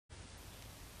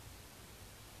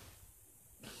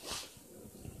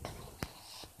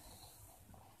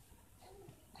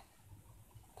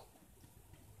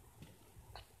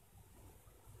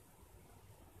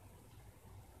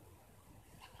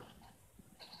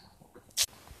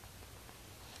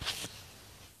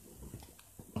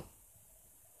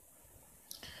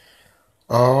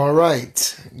All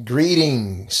right.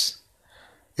 Greetings,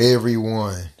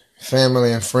 everyone,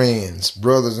 family and friends,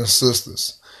 brothers and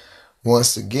sisters.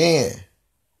 Once again,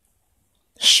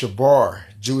 Shabar,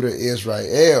 Judah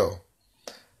Israel,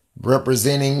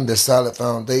 representing the Solid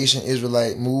Foundation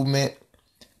Israelite movement,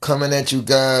 coming at you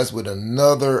guys with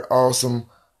another awesome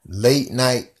late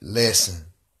night lesson.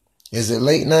 Is it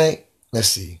late night? Let's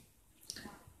see.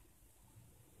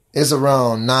 It's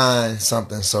around 9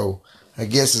 something, so I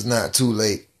guess it's not too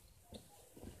late.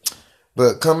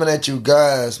 But coming at you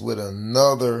guys with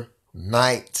another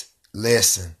night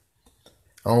lesson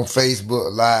on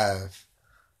Facebook Live.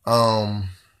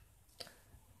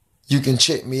 You can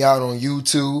check me out on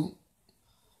YouTube.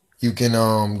 You can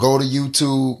go to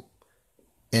YouTube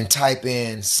and type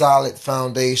in Solid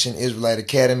Foundation Israelite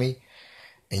Academy,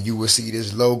 and you will see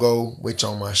this logo, which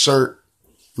on my shirt,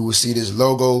 you will see this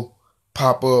logo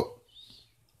pop up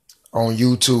on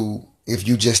YouTube if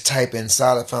you just type in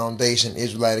Solid Foundation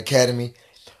Israelite Academy,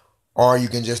 or you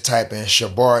can just type in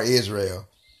Shabar Israel,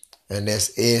 and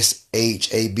that's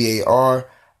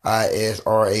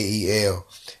SHABARISRAEL,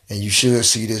 and you should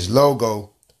see this logo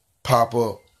pop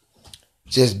up.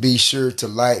 Just be sure to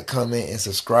like, comment, and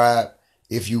subscribe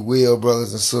if you will,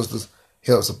 brothers and sisters.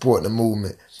 Help support the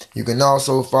movement. You can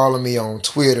also follow me on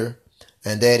Twitter,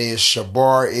 and that is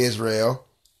Shabar Israel.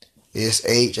 It's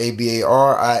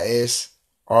SHABARISRAEL,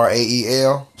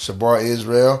 Shabar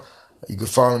Israel. You can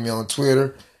follow me on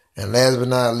Twitter. And last but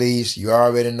not least, you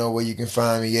already know where you can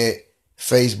find me at,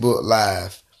 Facebook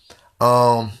Live.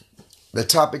 The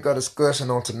topic of discussion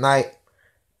on tonight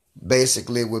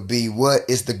basically would be, what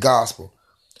is the gospel?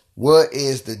 What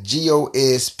is the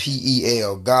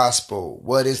GOSPEL, gospel?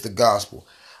 What is the gospel?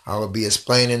 I will be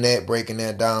explaining that, breaking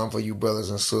that down for you brothers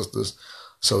and sisters.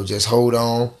 So just hold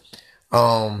on.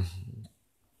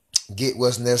 Get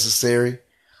what's necessary.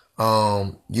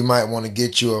 You might want to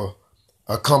get you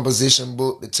a composition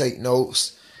book to take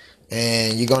notes,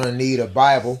 and you're going to need a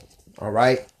Bible. All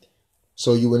right.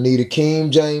 So you will need a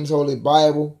King James Holy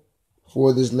Bible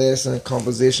for this lesson,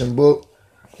 composition book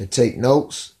to take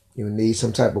notes. You will need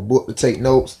some type of book to take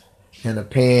notes and a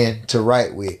pen to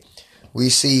write with. We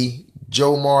see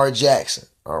Jomar Jackson.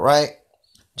 All right.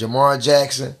 Jamar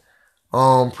Jackson.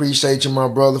 Appreciate you, my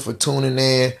brother, for tuning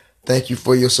in. Thank you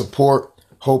for your support.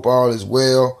 Hope all is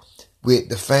well with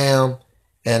the fam.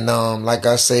 And like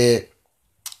I said,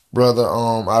 brother,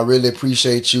 I really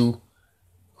appreciate you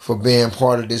for being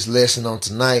part of this lesson on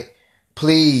tonight.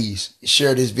 Please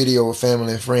share this video with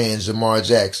family and friends. Jamar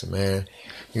Jackson, man.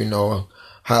 You know,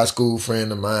 high school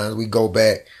friend of mine. We go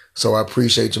back. So I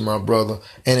appreciate you, my brother.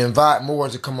 And invite more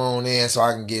to come on in so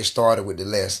I can get started with the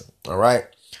lesson. All right.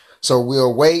 So I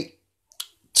will wait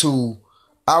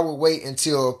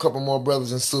until a couple more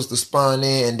brothers and sisters spawn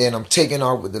in, and then I'm taking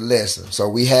off with the lesson. So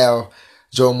we have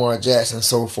Jomar Jackson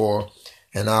so far,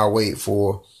 and I'll wait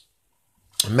for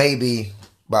maybe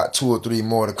about 2 or 3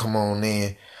 more to come on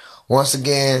in. Once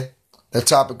again, the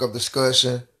topic of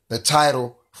discussion, the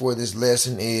title for this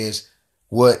lesson is,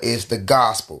 what is the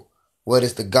gospel? What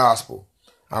is the gospel?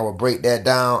 I will break that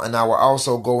down, and I will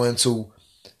also go into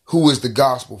who is the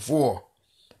gospel for.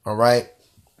 All right.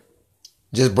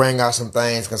 Just bring out some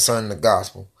things concerning the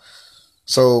gospel.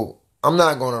 So I'm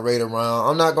not going to raid around.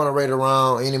 I'm not going to raid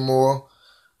around anymore.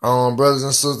 Brothers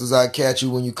and sisters, I catch you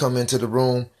when you come into the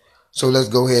room. So let's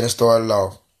go ahead and start it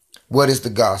off. What is the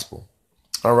gospel?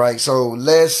 All right. So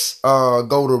let's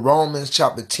go to Romans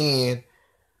chapter 10,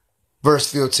 verse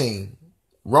 15.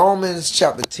 Romans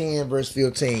chapter 10, verse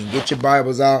 15. Get your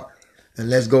Bibles out and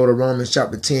let's go to Romans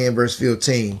chapter 10, verse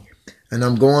 15. And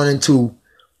I'm going into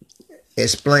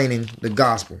explaining the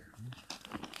gospel.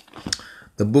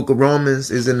 The book of Romans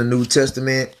is in the New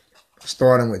Testament,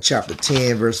 starting with chapter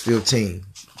 10, verse 15.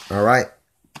 All right.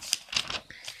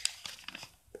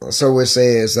 So it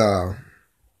says,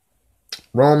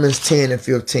 Romans 10 and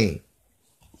 15.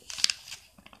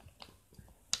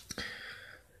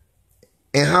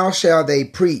 And how shall they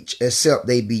preach except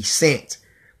they be sent,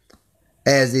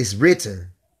 as is written?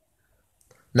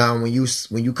 Now, when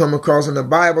you come across in the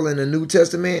Bible in the New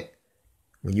Testament,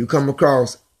 when you come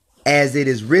across as it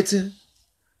is written,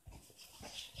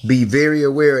 be very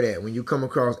aware of that. When you come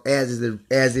across as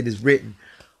it is written,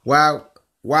 why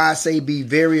I say be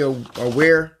very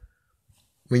aware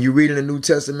when you read in the New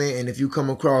Testament, and if you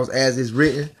come across as it's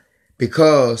written,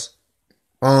 because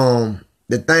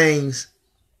the things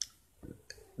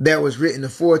that was written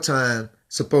aforetime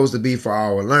supposed to be for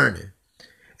our learning.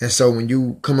 And so when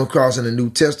you come across in the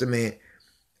New Testament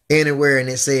anywhere and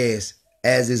it says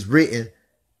as it's written,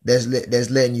 that's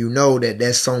letting you know that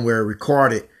that's somewhere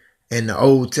recorded in the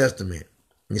Old Testament,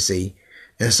 you see.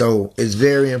 And so it's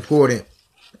very important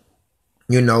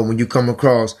You know, when you come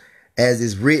across as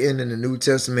is written in the New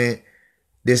Testament,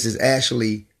 this is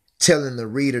actually telling the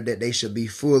reader that they should be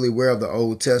fully aware of the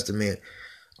Old Testament,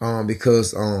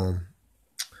 because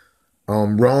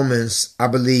Romans, I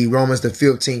believe Romans the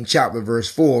 15th chapter verse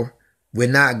 4. We're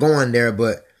not going there,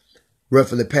 but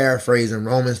roughly paraphrasing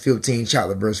Romans 15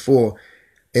 chapter verse 4,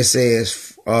 it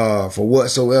says, for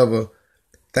whatsoever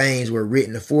things were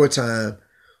written aforetime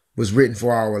was written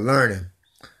for our learning.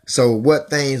 So what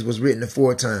things was written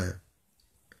aforetime?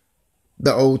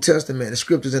 The Old Testament, the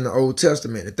scriptures in the Old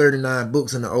Testament, the 39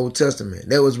 books in the Old Testament,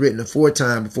 that was written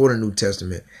aforetime before the New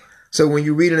Testament. So when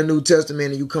you read in the New Testament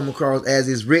and you come across as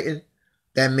is written,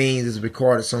 that means it's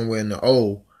recorded somewhere in the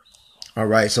Old. All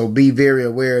right, so be very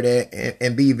aware of that,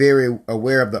 and be very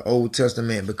aware of the Old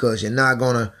Testament, because you're not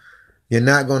gonna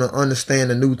understand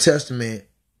the New Testament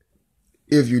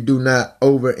if you do not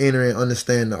over enter and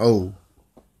understand the Old.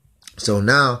 So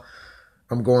now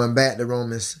I'm going back to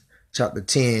Romans chapter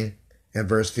 10 and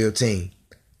verse 15.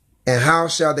 And how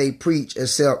shall they preach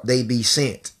except they be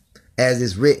sent, as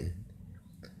is written?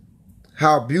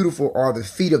 How beautiful are the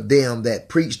feet of them that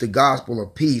preach the gospel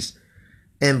of peace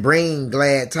and bring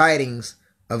glad tidings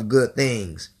of good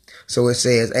things. So it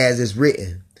says, as is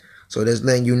written. So that's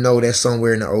letting you know that's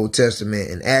somewhere in the Old Testament.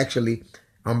 And actually,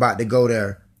 I'm about to go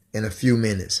there in a few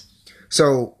minutes.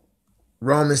 So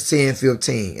Romans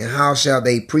 10:15. And how shall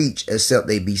they preach except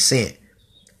they be sent?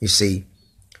 You see.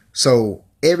 So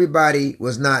everybody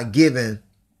was not given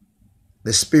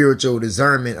the spiritual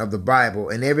discernment of the Bible.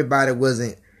 And everybody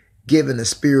wasn't given the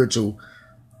spiritual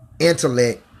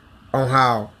intellect on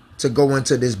how to go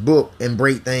into this book and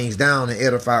break things down and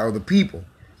edify other people.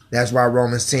 That's why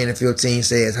Romans 10:15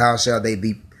 says, how shall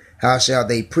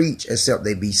they preach except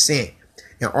they be sent?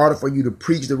 In order for you to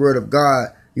preach the word of God,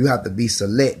 you have to be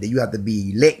selected. You have to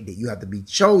be elected. You have to be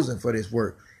chosen for this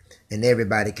work. And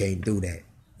everybody can't do that,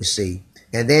 you see.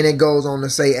 And then it goes on to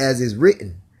say, as is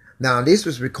written. Now, this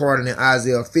was recorded in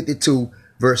Isaiah 52,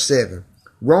 verse 7.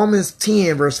 Romans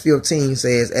 10, verse 15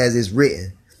 says, as is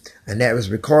written. And that was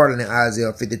recorded in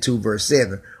Isaiah 52, verse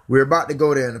 7. We're about to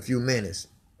go there in a few minutes.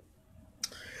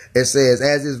 It says,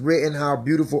 as is written, how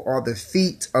beautiful are the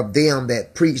feet of them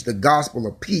that preach the gospel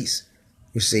of peace,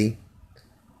 you see,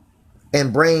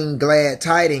 and bring glad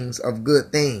tidings of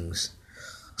good things.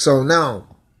 So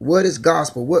now, what is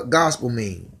gospel? What gospel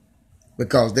mean?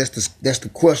 Because that's the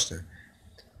question.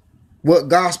 What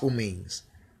gospel means?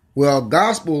 Well,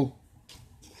 gospel,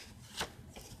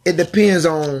 it depends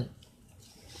on,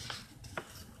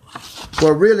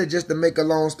 well, really, just to make a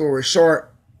long story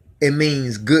short, it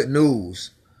means good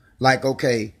news. Like,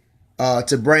 okay,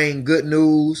 to bring good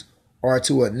news or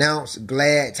to announce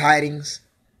glad tidings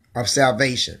of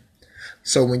salvation.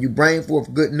 So when you bring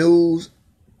forth good news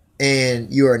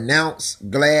and you announce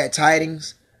glad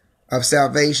tidings of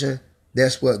salvation,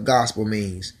 that's what gospel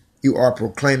means. You are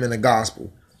proclaiming the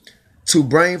gospel. To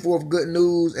bring forth good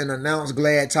news and announce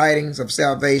glad tidings of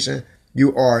salvation,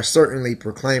 you are certainly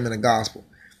proclaiming the gospel.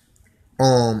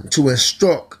 To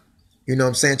instruct, you know what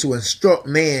I'm saying, to instruct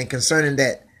man concerning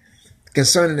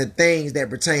the things that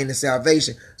pertain to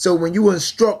salvation. So when you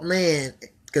instruct man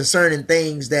concerning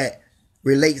things that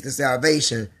relates to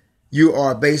salvation, you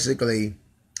are basically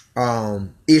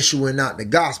issuing out the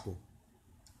gospel,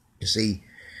 you see.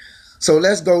 So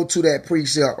let's go to that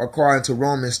precept according to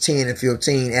Romans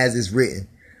 10:15, as is written,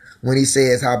 when he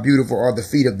says, how beautiful are the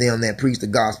feet of them that preach the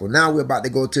gospel. Now we're about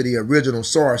to go to the original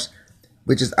source,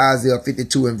 which is Isaiah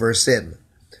 52 and verse 7.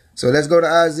 So let's go to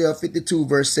Isaiah 52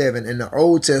 verse 7 in the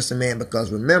Old Testament,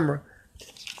 because remember,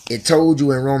 it told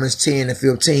you in Romans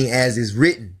 10:15, as is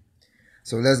written.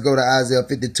 So let's go to Isaiah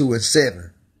 52 and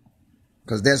 7,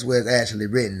 because that's where it's actually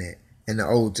written at in the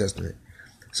Old Testament.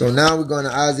 So now we're going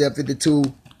to Isaiah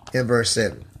 52 and verse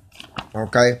 7.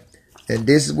 Okay? And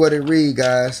this is what it reads,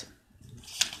 guys.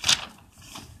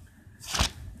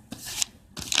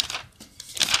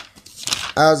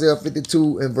 Isaiah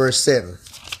 52 and verse 7.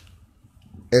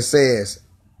 It says,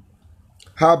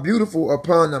 how beautiful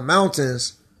upon the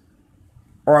mountains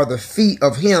are the feet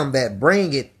of him that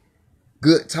bringeth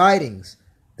good tidings,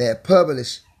 that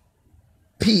publish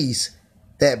peace,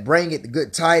 that bringeth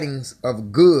good tidings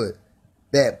of good,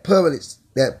 that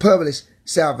publish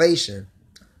salvation,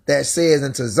 that says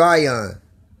unto Zion,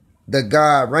 the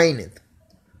God reigneth.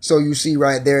 So you see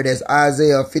right there, that's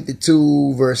Isaiah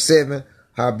 52 verse 7.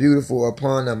 How beautiful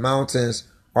upon the mountains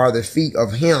are the feet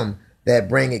of him that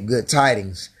bringeth good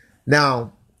tidings.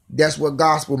 Now, that's what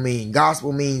gospel means.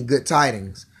 Gospel means good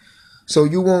tidings. So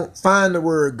you won't find the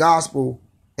word gospel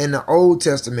in the Old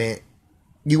Testament.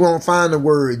 You won't find the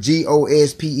word gospel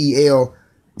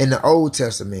in the Old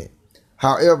Testament.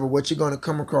 However, what you're going to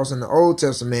come across in the Old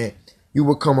Testament, you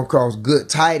will come across good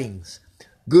tidings.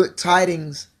 Good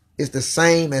tidings is the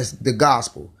same as the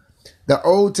gospel. The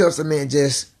Old Testament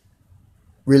just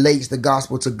relates the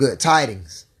gospel to good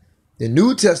tidings. The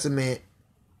New Testament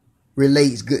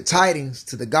relates good tidings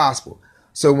to the gospel.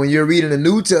 So when you're reading the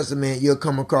New Testament, you'll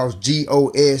come across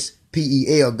gospel,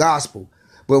 gospel.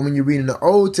 But when you're reading the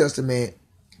Old Testament,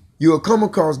 you'll come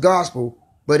across gospel,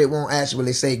 but it won't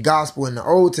actually say gospel in the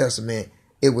Old Testament.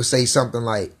 It will say something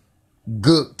like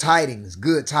good tidings,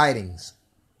 good tidings.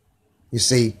 You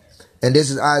see? And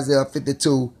this is Isaiah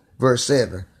 52, verse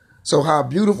 7. So how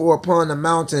beautiful upon the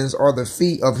mountains are the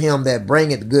feet of him that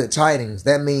bringeth good tidings.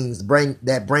 That means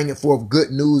bringeth forth good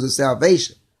news of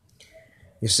salvation.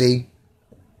 You see?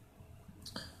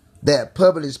 That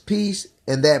publish peace,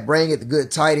 and that bringeth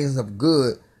good tidings of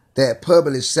good, that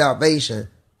publish salvation,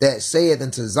 that saith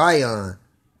unto Zion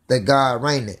that God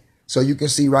reigneth. So you can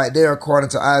see right there,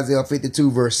 according to Isaiah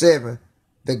 52, verse 7,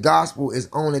 the gospel is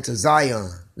only to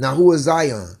Zion. Now, who is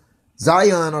Zion?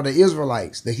 Zion are the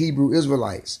Israelites, the Hebrew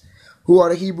Israelites. Who are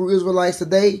the Hebrew Israelites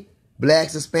today?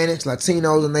 Blacks, Hispanics,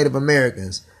 Latinos, and Native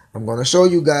Americans. I'm going to show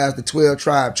you guys the 12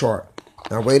 tribe chart.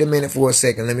 Now, wait a minute for a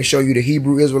second. Let me show you the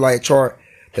Hebrew Israelite chart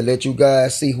to let you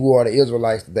guys see who are the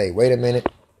Israelites today. Wait a minute.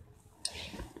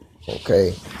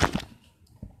 Okay.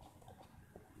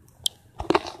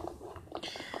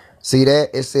 See that?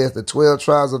 It says the 12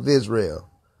 tribes of Israel.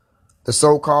 The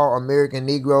so-called American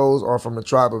Negroes are from the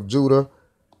tribe of Judah.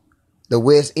 The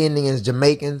West Indians,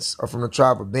 Jamaicans are from the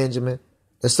tribe of Benjamin.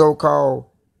 The so-called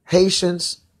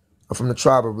Haitians are from the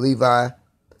tribe of Levi.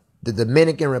 The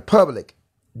Dominican Republic,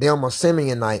 them are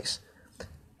Simeonites.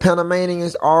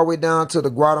 Panamanians all the way down to the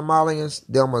Guatemalans,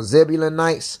 them are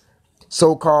Zebulonites.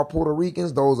 So-called Puerto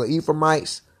Ricans, those are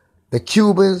Ephraimites. The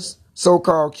Cubans,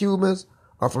 so-called Cubans,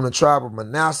 are from the tribe of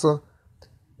Manasseh.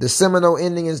 The Seminole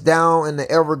Indians down in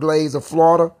the Everglades of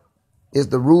Florida is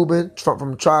the Reuben,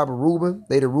 from the tribe of Reuben.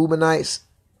 They the Reubenites.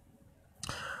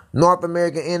 North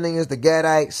American Indians, the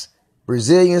Gadites.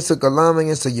 Brazilians to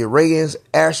Colombians to Uraeans,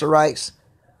 Asherites.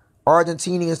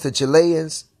 Argentinians to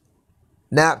Chileans.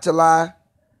 Naphtali,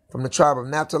 from the tribe of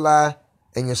Naphtali.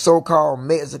 And your so-called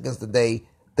Mexicans today,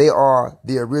 they are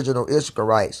the original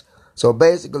Israelites. So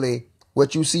basically,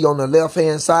 what you see on the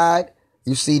left-hand side,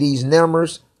 you see these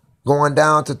numbers going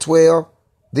down to 12.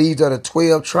 These are the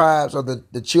 12 tribes of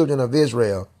the children of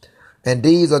Israel. And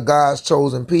these are God's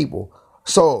chosen people.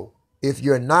 So if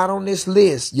you're not on this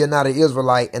list, you're not an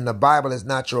Israelite, and the Bible is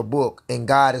not your book, and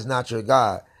God is not your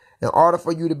God. In order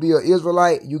for you to be an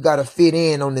Israelite, you got to fit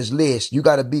in on this list. You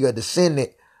got to be a descendant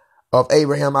of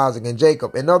Abraham, Isaac, and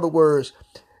Jacob. In other words,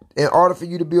 in order for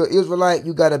you to be an Israelite,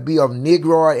 you got to be of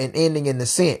Negroid and ending in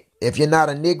descent. If you're not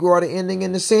a Negroid and ending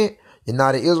in descent, you're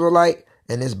not an Israelite,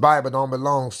 and this Bible don't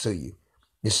belong to you.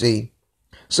 You see?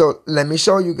 So let me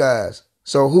show you guys.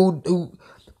 So who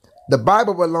the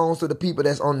Bible belongs to the people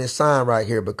that's on this sign right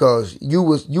here, because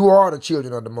you are the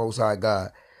children of the Most High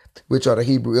God, which are the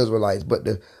Hebrew Israelites. But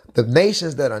the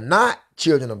nations that are not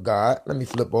children of God, let me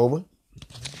flip over.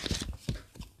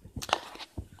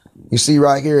 You see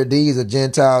right here, these are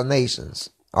Gentile nations.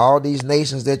 All these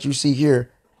nations that you see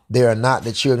here, they are not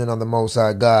the children of the Most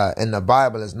High God, and the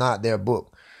Bible is not their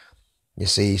book. You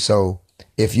see, so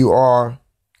if you are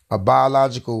a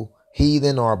biological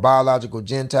heathen or a biological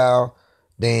Gentile,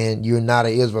 then you're not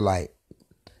an Israelite,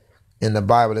 and the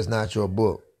Bible is not your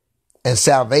book. And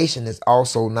salvation is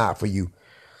also not for you.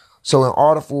 So in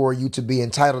order for you to be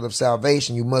entitled of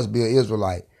salvation, you must be an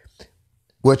Israelite.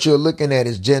 What you're looking at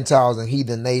is Gentiles and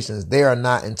heathen nations. They are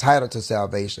not entitled to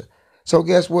salvation. So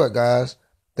guess what, guys?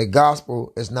 The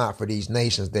gospel is not for these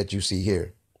nations that you see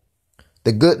here.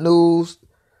 The good news,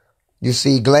 you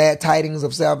see glad tidings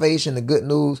of salvation. The good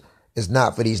news is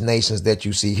not for these nations that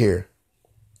you see here.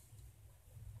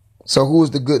 So who is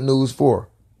the good news for?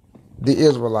 The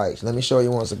Israelites. Let me show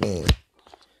you once again.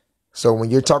 So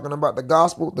when you're talking about the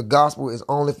gospel is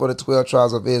only for the 12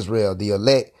 tribes of Israel, the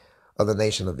elect of the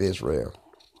nation of Israel.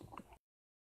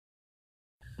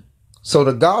 So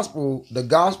the gospel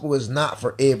is not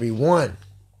for everyone.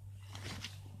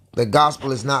 The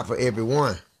gospel is not for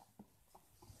everyone.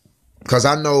 Because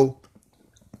I know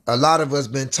a lot of us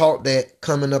been taught that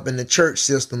coming up in the church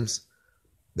systems,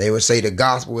 they would say the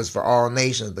gospel is for all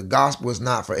nations. The gospel is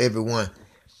not for everyone.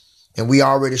 And we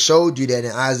already showed you that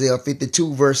in Isaiah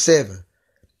 52, verse 7.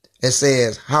 It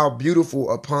says, how beautiful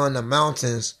upon the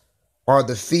mountains are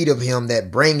the feet of him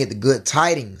that bringeth good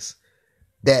tidings,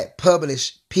 that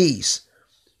publish peace,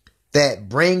 that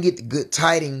bringeth good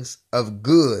tidings of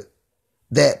good,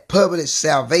 that publish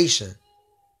salvation,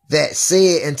 that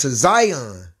said unto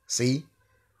Zion, see,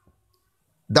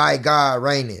 thy God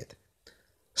reigneth.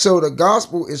 So the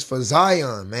gospel is for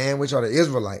Zion, man, which are the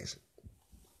Israelites.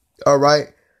 All right.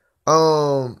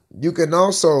 You can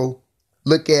also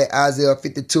look at Isaiah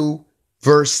 52,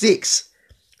 verse 6.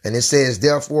 And it says,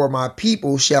 therefore my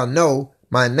people shall know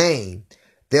my name.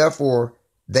 Therefore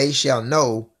they shall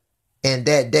know in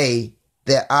that day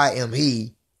that I am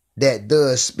he that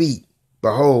does speak.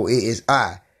 Behold, it is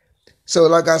I. So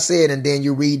like I said, and then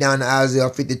you read down to Isaiah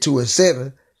 52 and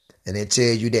 7, and it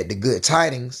tells you that the good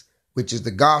tidings, which is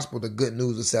the gospel, the good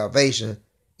news of salvation,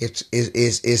 it's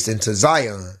into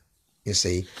Zion, you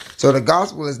see. So the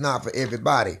gospel is not for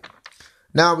everybody.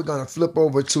 Now we're going to flip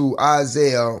over to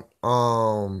Isaiah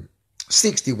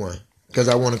 61, because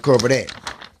I want to cover that.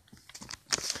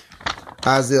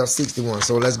 Isaiah 61.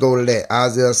 So let's go to that.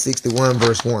 Isaiah 61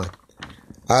 verse 1.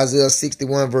 Isaiah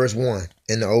 61 verse 1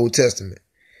 in the Old Testament.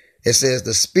 It says,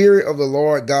 the Spirit of the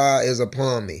Lord God is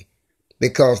upon me,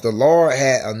 because the Lord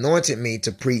had anointed me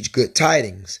to preach good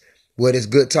tidings. What is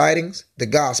good tidings? The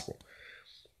gospel.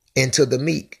 And to the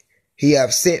meek. He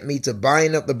hath sent me to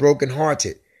bind up the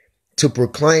brokenhearted, to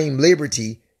proclaim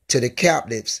liberty to the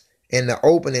captives, and the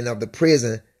opening of the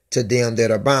prison to them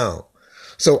that are bound.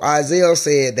 So Isaiah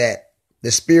said that the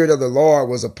Spirit of the Lord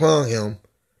was upon him,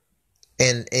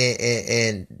 and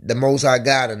the Most High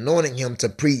God anointing him to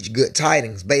preach good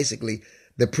tidings, basically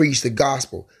to preach the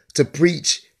gospel, to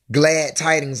preach glad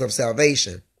tidings of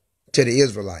salvation to the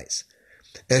Israelites.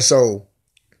 And so,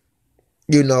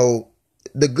 you know,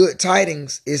 the good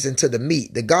tidings is into the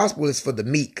meek. The gospel is for the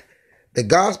meek. The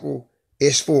gospel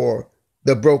is for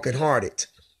the brokenhearted.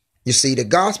 You see, the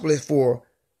gospel is for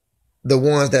the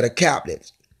ones that are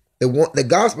captives. The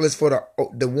gospel is for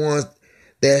the ones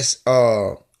that's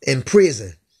in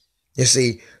prison. You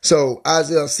see, so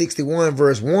Isaiah 61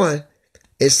 verse 1,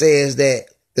 it says that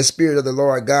the Spirit of the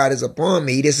Lord God is upon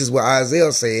me. This is what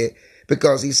Isaiah said,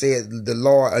 because he said the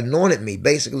Lord anointed me.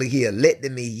 Basically, he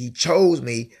elected me. He chose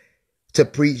me to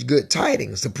preach good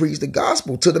tidings, to preach the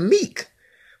gospel to the meek.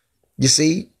 You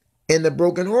see, and the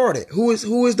brokenhearted. Who is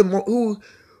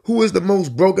the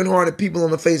most brokenhearted people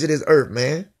on the face of this earth,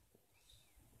 man?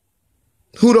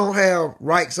 Who don't have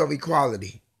rights of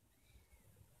equality?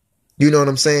 You know what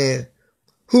I'm saying?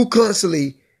 Who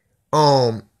constantly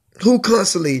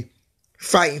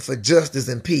fighting for justice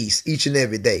and peace each and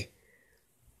every day?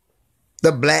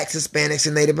 The blacks, Hispanics,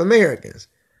 and Native Americans.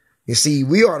 You see,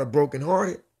 we are the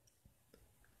brokenhearted.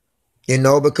 You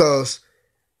know, because,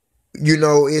 you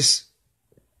know, it's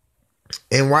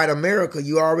in white America,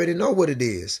 you already know what it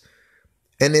is.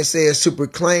 And it says to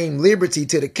proclaim liberty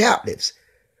to the captives.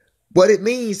 What it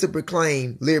means to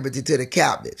proclaim liberty to the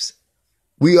captives.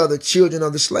 We are the children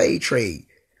of the slave trade.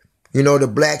 You know, the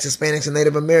blacks, Hispanics, and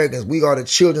Native Americans, we are the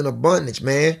children of bondage,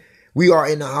 man. We are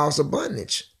in the house of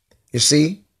bondage. You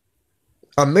see,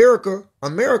 America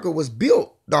was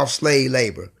built off slave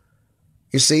labor.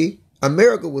 You see,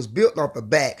 America was built off the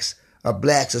backs of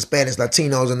blacks, Hispanics,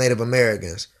 Latinos, and Native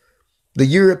Americans. The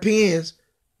Europeans,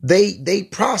 they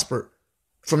prospered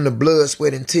from the blood,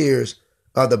 sweat, and tears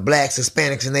of the blacks,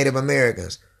 Hispanics, and Native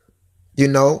Americans. You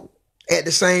know, at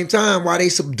the same time, while they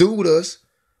subdued us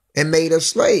and made us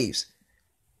slaves.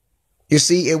 You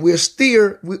see, and we're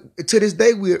still, to this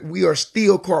day, we are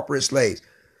still corporate slaves.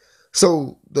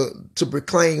 So to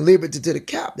proclaim liberty to the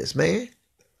captives, man,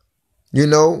 you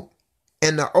know,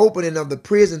 and the opening of the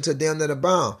prison to them that are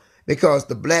bound, because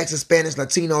the blacks, Hispanics,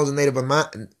 Latinos, and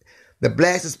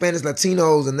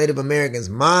Native Americans'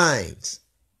 minds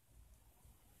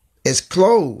is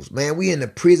closed, man. We in the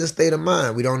prison state of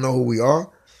mind. We don't know who we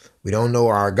are. We don't know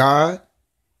our God.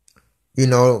 You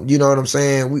know what I'm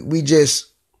saying?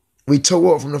 We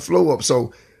tore up from the flow up.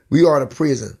 So we are the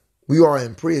prison. We are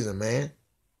in prison, man.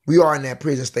 We are in that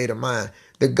prison state of mind.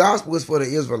 The gospel is for the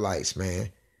Israelites,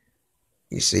 man.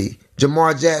 You see,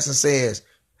 Jamar Jackson says,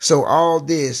 so all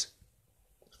this,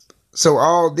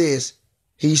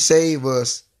 he saved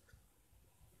us.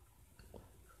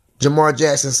 Jamar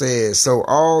Jackson says, so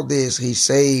all this, he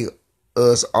saved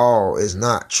us all is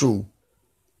not true.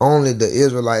 Only the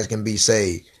Israelites can be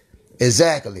saved.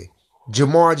 Exactly.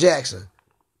 Jamar Jackson.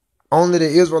 Only the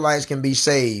Israelites can be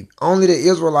saved. Only the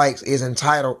Israelites is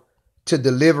entitled to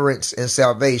deliverance and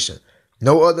salvation.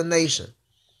 No other nation.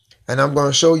 And I'm going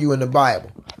to show you in the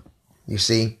Bible. You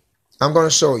see, I'm going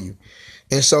to show you.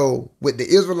 And so with the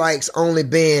Israelites only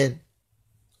being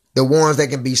the ones that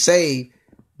can be saved,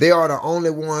 they are the only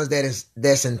ones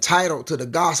that's entitled to the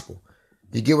gospel.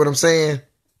 You get what I'm saying?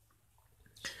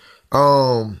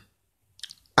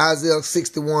 Isaiah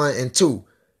 61 and 2.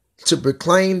 To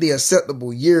proclaim the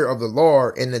acceptable year of the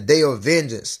Lord and the day of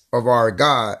vengeance of our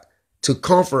God, to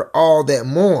comfort all that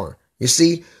mourn. You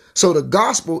see, So the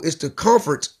gospel is to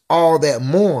comfort all that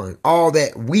mourn, all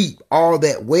that weep, all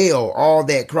that wail, all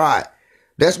that cry.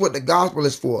 That's what the gospel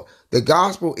is for. The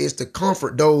gospel is to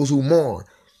comfort those who mourn.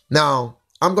 Now,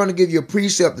 I'm going to give you a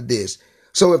precept of this.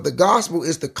 So if the gospel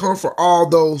is to comfort all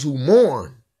those who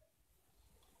mourn,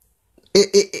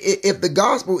 if the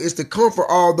gospel is to comfort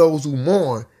all those who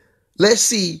mourn, let's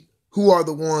see who are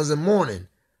the ones in mourning.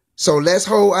 So let's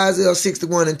hold Isaiah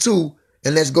 61 and 2,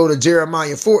 and let's go to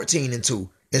Jeremiah 14 and 2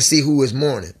 and see who is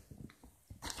mourning.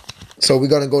 So we're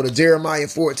going to go to Jeremiah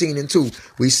 14 and 2.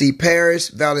 We see Paris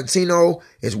Valentino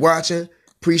is watching.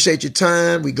 Appreciate your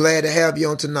time. We're glad to have you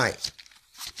on tonight.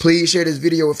 Please share this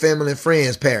video with family and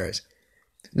friends, Paris.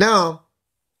 Now,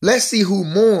 let's see who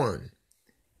mourn.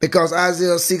 Because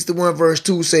Isaiah 61 verse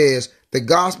 2 says, the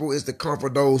gospel is to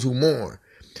comfort those who mourn.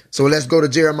 So let's go to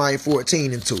Jeremiah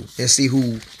 14 and 2 and see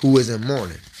who is in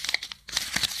mourning.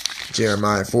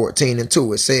 Jeremiah 14 and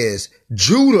 2. It says,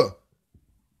 Judah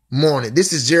mourneth.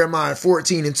 This is Jeremiah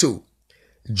 14 and 2.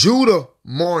 Judah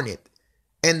mourneth,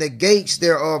 and the gates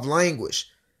thereof languish.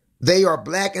 They are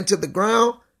blackened to the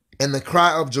ground, and the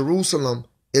cry of Jerusalem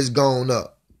is gone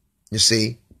up. You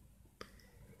see?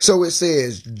 So it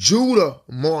says, Judah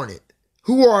mourneth.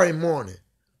 Who are in mourning?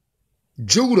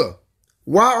 Judah.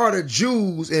 Why are the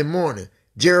Jews in mourning?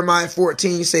 Jeremiah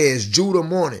 14 says, Judah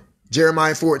mourneth.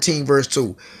 Jeremiah 14 verse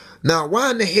 2. Now,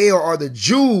 why in the hell are the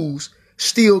Jews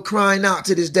still crying out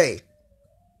to this day?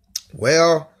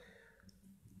 Well,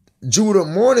 Judah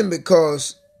mourning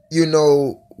because, you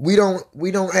know, we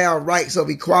don't have rights of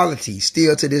equality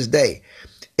still to this day.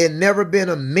 It never been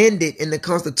amended in the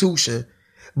Constitution,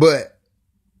 but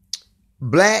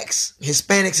blacks,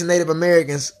 Hispanics, and Native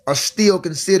Americans are still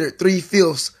considered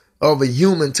 3/5 of a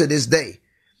human to this day.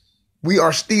 We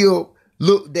are still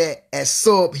looked at as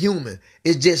subhuman.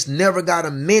 It just never got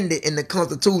amended in the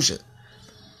Constitution.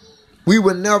 We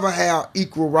would never have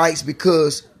equal rights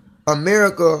because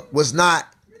America was not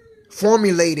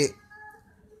formulated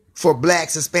for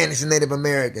blacks, Hispanics, and Native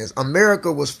Americans.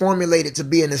 America was formulated to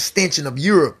be an extension of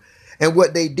Europe. And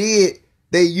what they did,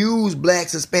 they used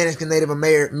blacks, Hispanics, and Native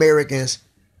Americans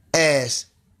as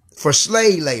for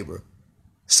slave labor.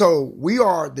 So we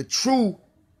are the true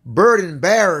burden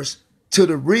bearers to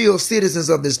the real citizens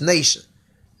of this nation.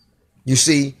 You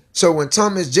see, so when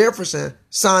Thomas Jefferson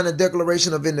signed the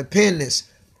Declaration of Independence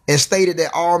and stated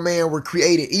that all men were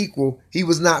created equal, he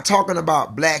was not talking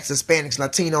about blacks, Hispanics,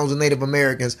 Latinos, and Native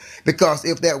Americans, because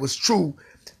if that was true,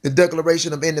 the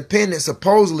Declaration of Independence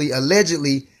supposedly,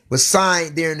 allegedly, was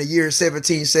signed during the year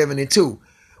 1772.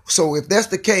 So if that's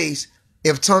the case,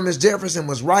 if Thomas Jefferson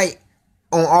was right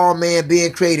on all men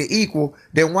being created equal,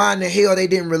 then why in the hell they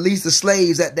didn't release the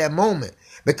slaves at that moment?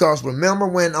 Because remember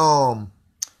when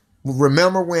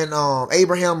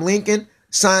Abraham Lincoln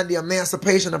signed the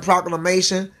Emancipation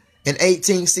Proclamation in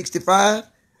 1865?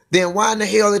 Then why in the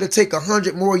hell did it take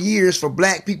 100 more years for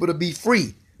black people to be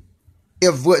free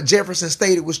if what Jefferson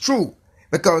stated was true?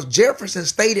 Because Jefferson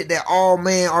stated that all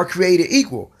men are created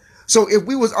equal. So if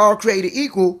we was all created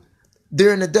equal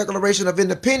during the Declaration of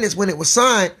Independence when it was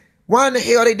signed, why in the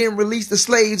hell they didn't release the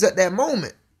slaves at that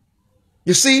moment?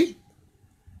 You see?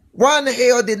 Why in the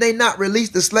hell did they not release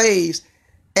the slaves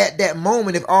at that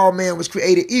moment if all man was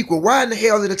created equal? Why in the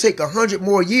hell did it take 100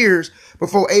 more years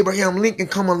before Abraham Lincoln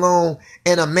come along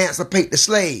and emancipate the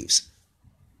slaves?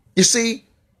 You see?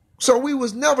 So we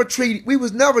was never treated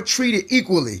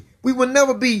equally. We would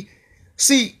never be,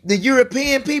 see, the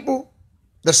European people,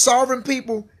 the sovereign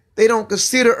people, they don't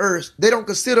consider us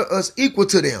equal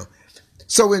to them.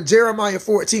 So in Jeremiah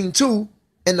 14:2,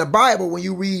 in the Bible, when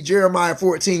you read Jeremiah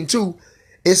 14:2,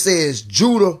 it says,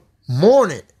 Judah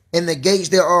mourneth, and the gates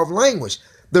thereof languish.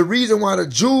 The reason why the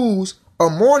Jews are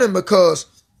mourning because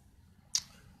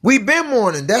we've been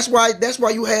mourning. That's why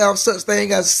you have such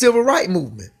thing as civil rights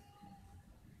movement.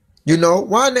 You know,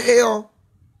 why in the hell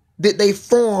did they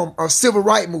form a civil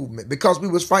rights movement? Because we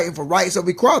was fighting for rights of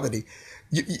equality.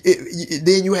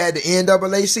 Then you had the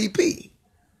NAACP,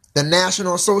 the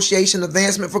National Association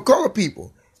Advancement for Colored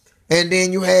People. And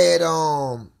then you had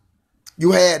the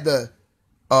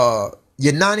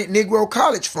United Negro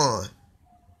College Fund.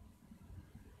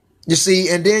 You see,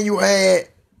 and then you had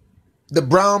the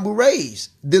Brown Berets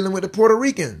dealing with the Puerto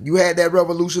Rican. You had that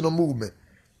revolutionary movement,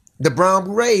 the Brown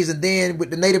Berets. And then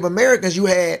with the Native Americans, you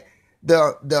had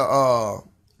the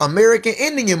American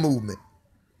Indian movement.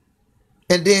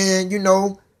 And then, you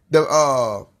know,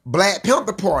 the Black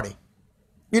Panther Party.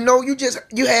 You know, you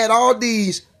had all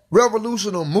these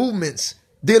revolutionary movements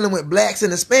dealing with blacks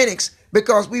and Hispanics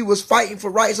because we was fighting for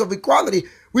rights of equality.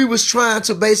 We was trying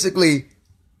to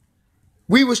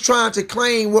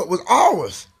claim what was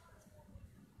ours.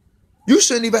 You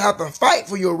shouldn't even have to fight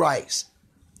for your rights.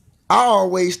 I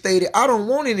always stated I don't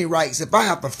want any rights if I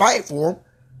have to fight for them.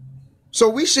 So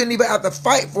we shouldn't even have to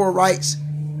fight for rights.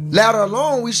 Let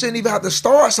alone we shouldn't even have to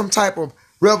start some type of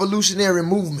revolutionary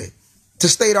movement to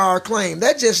state our claim.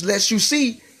 That just lets you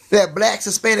see that blacks,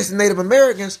 Hispanics, and Native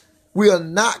Americans, we are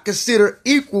not considered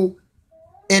equal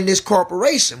in this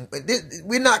corporation.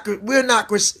 We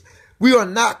are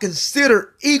not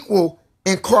considered equal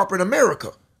in corporate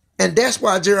America. And that's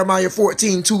why Jeremiah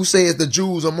 14:2 says the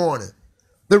Jews are mourning.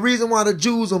 The reason why the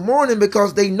Jews are mourning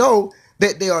because they know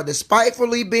that they are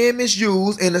despitefully being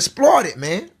misused and exploited,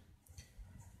 man.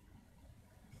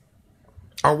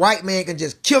 A white man can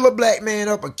just kill a black man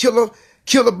up or kill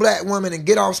a black woman and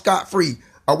get off scot-free.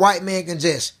 A white man can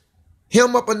just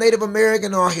hem up a Native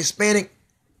American or a Hispanic,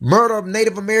 murder a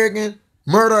Native American,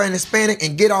 murder an Hispanic,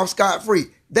 and get off scot-free.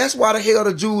 That's why the hell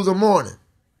the Jews are mourning.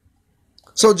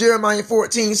 So Jeremiah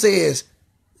 14 says,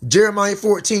 Jeremiah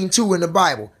 14:2 in the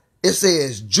Bible, it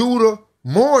says, Judah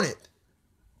mourneth.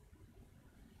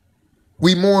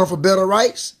 We mourn for better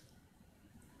rights.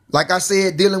 Like I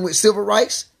said, dealing with civil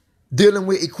rights, dealing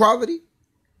with equality,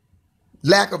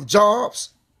 lack of jobs.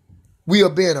 We are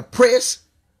being oppressed.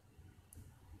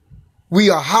 We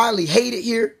are highly hated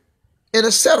here, and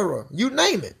etc. You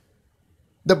name it.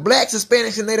 The blacks,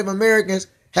 Hispanics, and Native Americans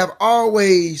have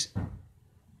always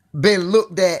been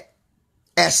looked at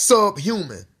as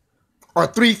subhuman or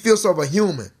 3/5 of a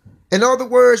human. In other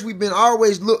words, we've been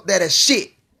always looked at as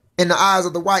shit in the eyes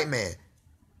of the white man.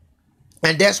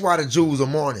 And that's why the Jews are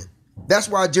mourning. That's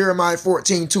why Jeremiah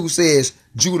 14:2 says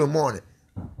Judah mourning.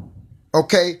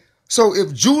 Okay, so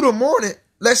if Judah mourning,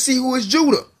 let's see who is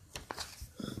Judah.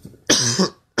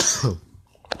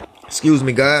 Excuse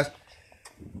me, guys.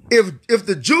 If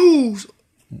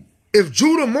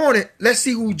Judah mourning, let's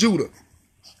see who Judah.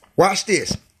 Watch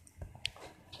this.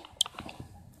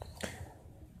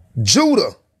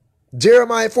 Judah.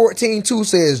 Jeremiah 14:2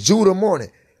 says Judah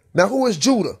mourning. Now who is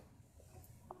Judah?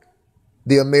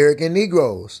 The American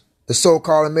Negroes. The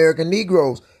so-called American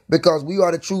Negroes. Because we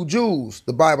are the true Jews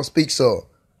the Bible speaks of.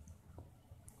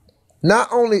 Not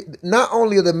only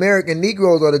are the American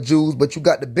Negroes are the Jews, but you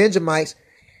got the Benjamites.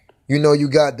 You know, you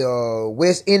got the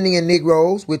West Indian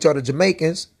Negroes, which are the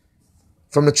Jamaicans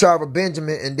from the tribe of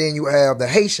Benjamin. And then you have the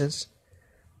Haitians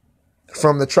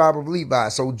from the tribe of Levi.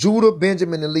 So Judah,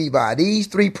 Benjamin, and Levi. These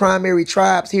three primary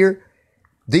tribes here,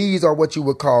 these are what you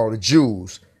would call the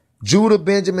Jews. Judah,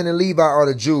 Benjamin, and Levi are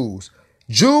the Jews.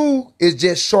 Jew is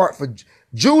just short for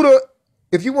Judah.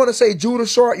 If you want to say Judah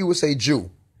short, you would say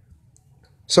Jew.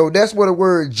 So that's where the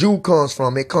word Jew comes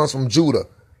from. It comes from Judah.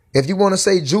 If you want to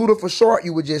say Judah for short,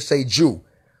 you would just say Jew.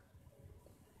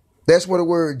 That's where the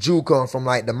word Jew comes from.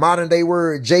 Like the modern day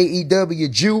word J-E-W,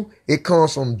 Jew, it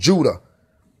comes from Judah.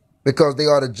 Because they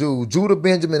are the Jews. Judah,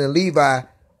 Benjamin, and Levi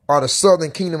are the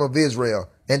southern kingdom of Israel.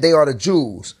 And they are the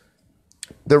Jews.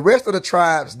 The rest of the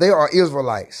tribes, they are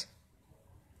Israelites.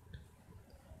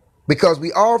 Because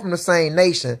we all from the same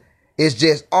nation. It's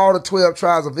just all the 12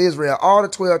 tribes of Israel. All the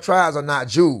 12 tribes are not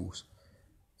Jews.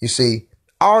 You see,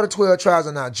 all the 12 tribes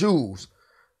are not Jews.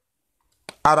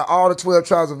 Out of all the 12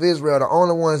 tribes of Israel, the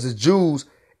only ones that's Jews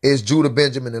is Judah,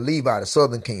 Benjamin, and Levi, the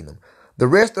southern kingdom. The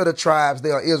rest of the tribes,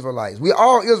 they are Israelites. We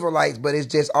all Israelites, but it's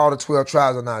just all the 12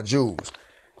 tribes are not Jews.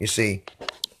 You see.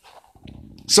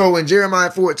 So in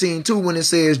Jeremiah 14:2, when it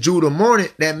says Judah mourning,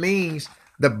 that means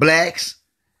the blacks,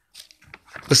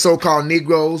 the so-called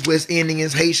Negroes, West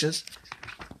Indians, Haitians,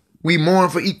 we mourn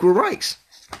for equal rights.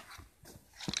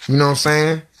 You know what I'm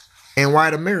saying? In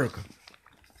white America.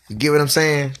 You get what I'm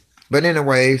saying? But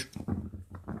anyways,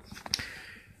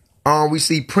 we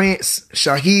see Prince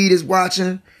Shahid is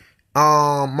watching.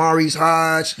 Maurice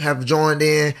Hodge have joined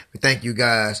in. Thank you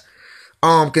guys.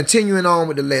 Continuing on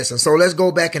with the lesson. So let's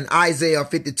go back in Isaiah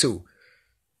 52.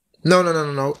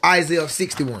 No. Isaiah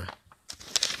 61.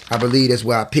 I believe that's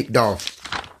where I picked off.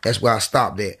 That's where I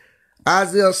stopped at.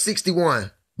 Isaiah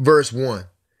 61, verse 1.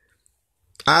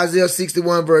 Isaiah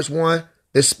 61, verse 1.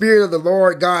 The Spirit of the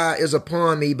Lord God is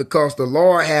upon me because the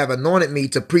Lord have anointed me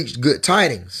to preach good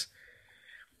tidings.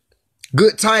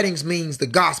 Good tidings means the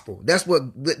gospel. That's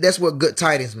what good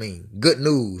tidings mean. Good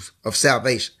news of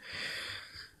salvation.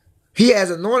 He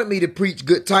has anointed me to preach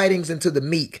good tidings unto the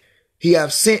meek. He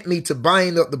hath sent me to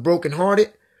bind up the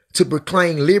brokenhearted, to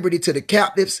proclaim liberty to the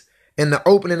captives, and the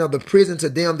opening of the prison to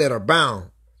them that are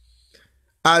bound.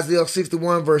 Isaiah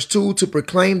 61 verse 2, to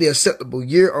proclaim the acceptable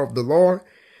year of the Lord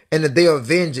and the day of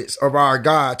vengeance of our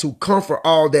God, to comfort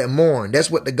all that mourn. That's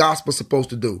what the gospel is supposed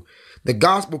to do. The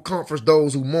gospel comforts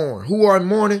those who mourn. Who are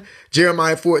mourning?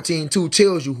 Jeremiah 14:2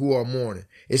 tells you who are mourning.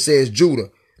 It says Judah.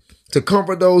 To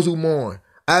comfort those who mourn.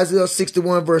 Isaiah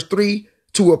 61 verse 3,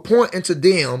 to appoint unto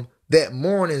them that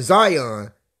mourn in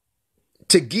Zion,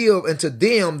 to give unto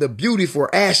them the beauty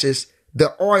for ashes,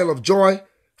 the oil of joy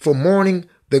for mourning,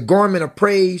 the garment of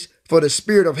praise for the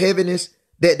spirit of heaviness,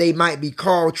 that they might be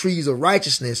called trees of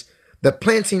righteousness, the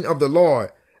planting of the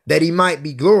Lord, that he might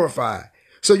be glorified.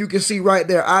 So you can see right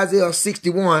there, Isaiah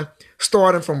 61,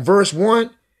 starting from verse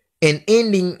 1 and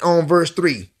ending on verse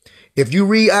 3. If you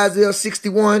read Isaiah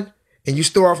 61 and you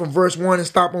start from verse 1 and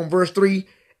stop on verse 3,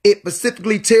 it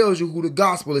specifically tells you who the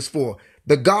gospel is for.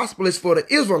 The gospel is for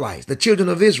the Israelites, the children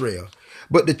of Israel.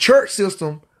 But the church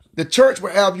system, the church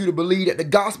will have you to believe that the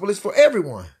gospel is for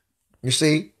everyone. You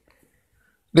see?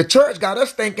 The church got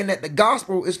us thinking that the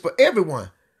gospel is for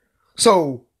everyone.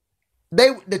 So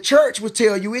the church will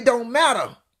tell you it don't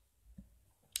matter.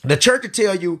 The church will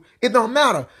tell you it don't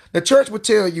matter. The church will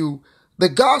tell you the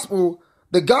gospel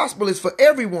is for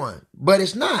everyone, but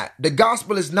it's not. The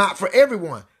gospel is not for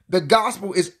everyone. The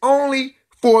gospel is only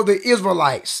for the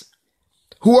Israelites.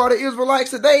 Who are the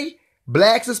Israelites today?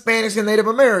 Blacks, Hispanics, and Native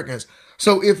Americans.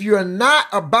 So if you're not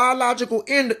a biological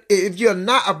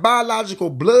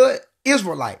blood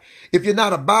Israelite, if you're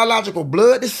not a biological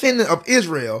blood descendant of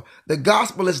Israel, the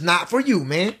gospel is not for you,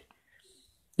 man.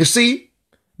 You see?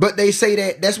 But they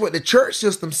say that's what the church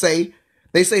system say.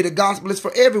 They say the gospel is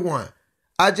for everyone.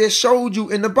 I just showed you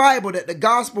in the Bible that the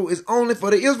gospel is only for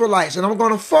the Israelites, and I'm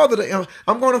going to further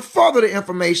the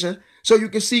information so you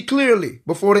can see clearly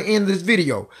before the end of this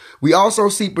video. We also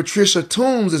see Patricia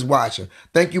Toombs is watching.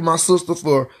 Thank you, my sister,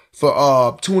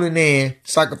 for tuning in,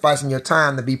 sacrificing your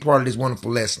time to be part of this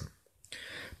wonderful lesson.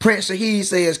 Prince Shahid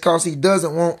says, because he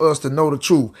doesn't want us to know the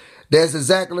truth. That's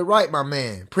exactly right, my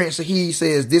man. Prince Shahid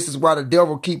says, this is why the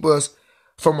devil keep us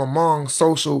from among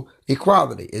social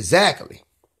equality. Exactly.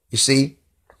 You see?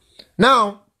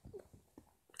 Now,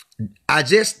 I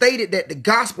just stated that the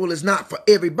gospel is not for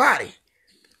everybody.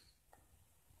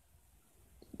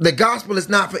 The gospel is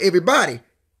not for everybody.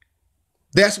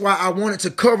 That's why I wanted to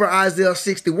cover Isaiah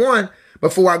 61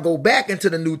 before I go back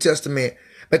into the New Testament,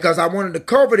 because I wanted to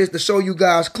cover this to show you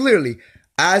guys clearly.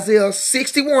 Isaiah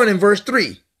 61 and verse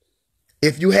 3.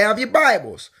 If you have your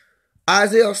Bibles,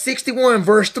 Isaiah 61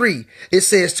 verse 3, it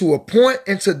says, to appoint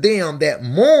unto them that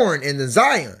mourn in the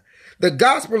Zion. The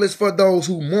gospel is for those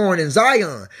who mourn in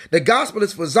Zion. The gospel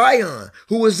is for Zion.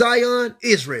 Who is Zion?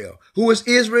 Israel. Who is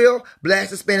Israel?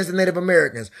 Blacks, Hispanics, and Native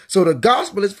Americans. So the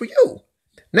gospel is for you.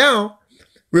 Now,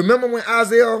 remember when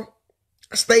Isaiah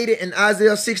stated in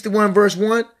Isaiah 61 verse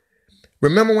 1?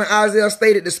 Remember when Isaiah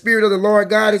stated the Spirit of the Lord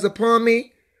God is upon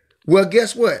me? Well,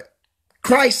 guess what?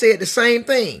 Christ said the same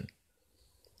thing.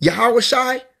 Yahweh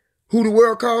Shai, who the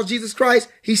world calls Jesus Christ,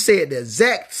 he said the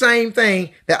exact same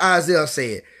thing that Isaiah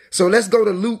said. So let's go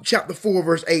to Luke chapter 4,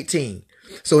 verse 18.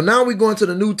 So now we're going to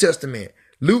the New Testament.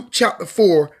 Luke chapter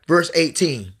 4, verse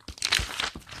 18.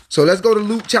 So let's go to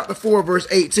Luke chapter 4, verse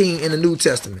 18 in the New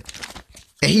Testament.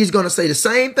 And he's going to say the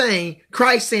same thing.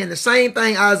 Christ saying the same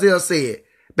thing Isaiah said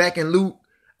back in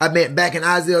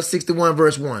Isaiah 61,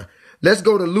 verse 1. Let's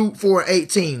go to Luke 4,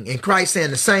 18. And Christ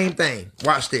saying the same thing.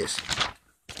 Watch this.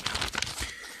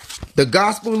 The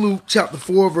Gospel of Luke chapter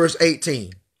 4, verse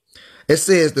 18. It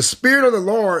says, the Spirit of the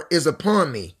Lord is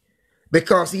upon me,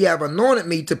 because he have anointed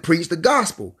me to preach the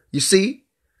gospel. You see,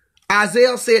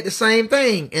 Isaiah said the same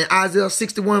thing in Isaiah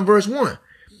 61 verse 1.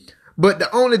 But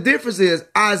the only difference is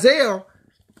Isaiah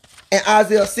in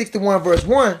Isaiah 61 verse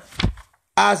 1,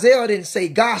 Isaiah didn't say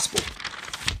gospel.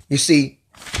 You see,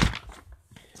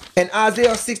 in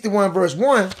Isaiah 61 verse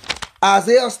 1,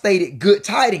 Isaiah stated good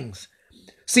tidings.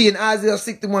 See, in Isaiah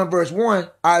 61 verse 1,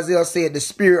 Isaiah said, the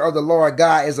Spirit of the Lord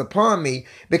God is upon me,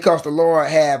 because the Lord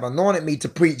have anointed me to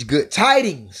preach good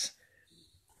tidings.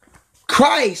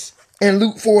 Christ in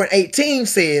Luke 4 and 18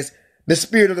 says, the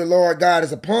Spirit of the Lord God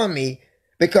is upon me,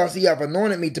 because he have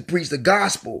anointed me to preach the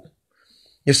gospel.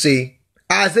 You see,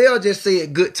 Isaiah just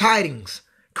said good tidings.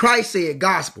 Christ said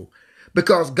gospel,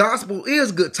 because gospel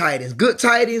is good tidings. Good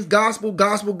tidings, gospel,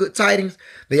 good tidings,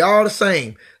 they all the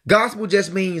same. Gospel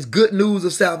just means good news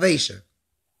of salvation.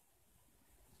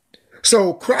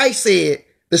 So Christ said,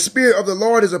 the Spirit of the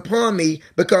Lord is upon me,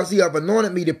 because he have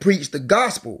anointed me to preach the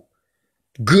gospel,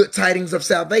 good tidings of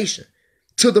salvation,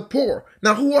 to the poor.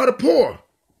 Now, who are the poor?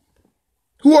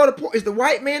 Who are the poor? Is the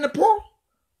white man the poor?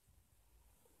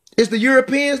 Is the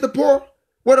Europeans the poor?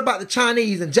 What about the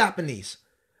Chinese and Japanese?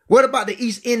 What about the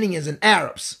East Indians and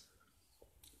Arabs?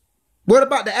 What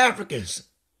about the Africans?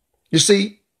 You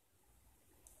see?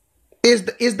 Is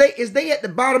they at the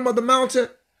bottom of the mountain?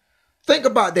 Think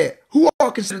about that. Who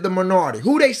are considered the minority?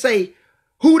 Who they say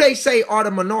are the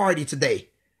minority today?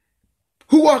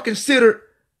 Who are considered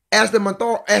as the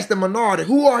minority,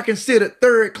 who are considered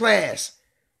third class.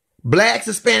 Blacks,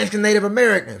 Hispanics, and Native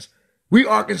Americans. We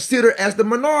are considered as the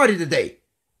minority today.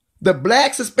 The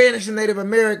blacks, Hispanics, and Native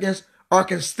Americans are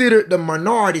considered the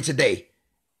minority today.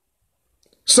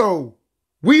 So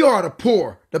we are the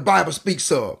poor the Bible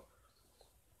speaks of.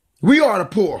 We are the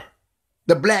poor.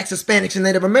 The blacks, Hispanics, and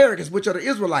Native Americans, which are the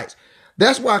Israelites.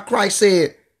 That's why Christ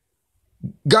said,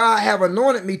 God have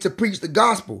anointed me to preach the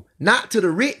gospel, not to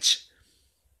the rich.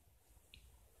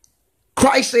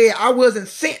 Christ said, I wasn't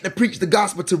sent to preach the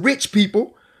gospel to rich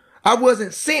people. I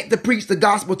wasn't sent to preach the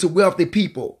gospel to wealthy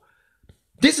people.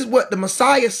 This is what the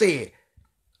Messiah said.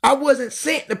 I wasn't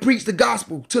sent to preach the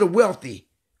gospel to the wealthy,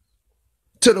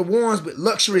 to the ones with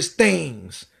luxurious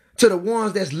things, to the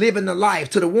ones that's living the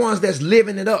life, to the ones that's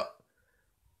living it up.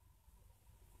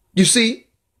 You see,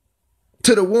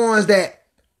 to the ones that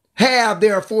have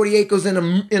their 40 acres in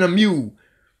a mule.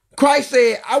 Christ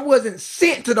said, I wasn't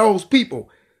sent to those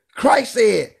people. Christ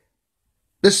said,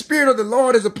 the Spirit of the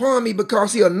Lord is upon me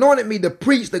because he anointed me to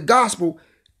preach the gospel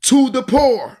to the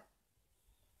poor.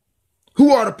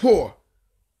 Who are the poor?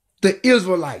 The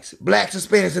Israelites, blacks,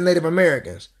 Hispanics, and Native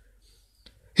Americans.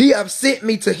 He have sent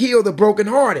me to heal the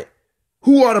brokenhearted.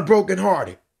 Who are the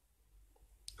brokenhearted?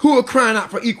 Who are crying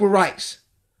out for equal rights?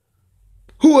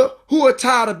 Who are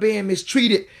tired of being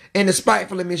mistreated and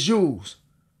despitefully misused?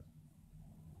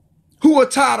 Who are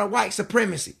tired of white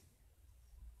supremacy?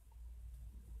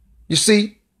 You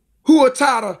see, who are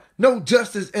tired of no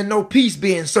justice and no peace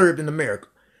being served in America?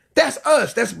 That's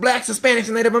us. That's blacks, Hispanics,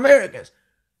 and Native Americans.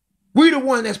 We the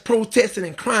one that's protesting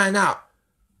and crying out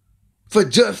for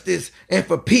justice and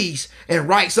for peace and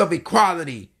rights of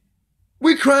equality.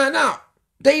 We crying out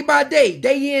day by day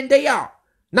in, day out,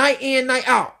 night in, night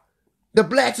out. The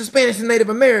blacks, Hispanics, and Native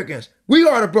Americans. We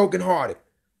are the brokenhearted.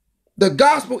 The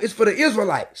gospel is for the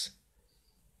Israelites.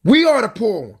 We are the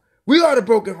poor one. We are the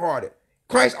brokenhearted.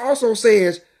 Christ also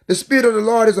says, the Spirit of the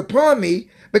Lord is upon me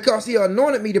because he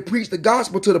anointed me to preach the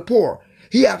gospel to the poor.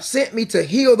 He hath sent me to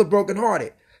heal the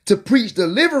brokenhearted, to preach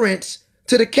deliverance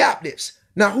to the captives.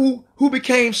 Now, who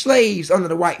became slaves under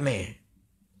the white man?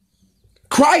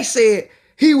 Christ said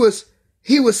he was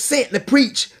sent to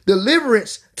preach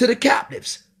deliverance to the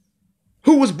captives,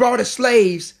 who was brought as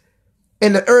slaves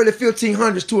in the early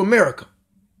 1500s to America.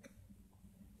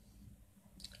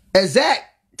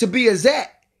 To be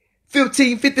exact,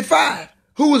 1555,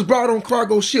 who was brought on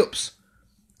cargo ships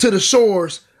to the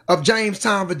shores of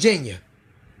Jamestown, Virginia.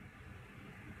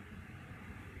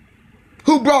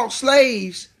 Who brought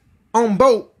slaves on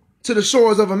boat to the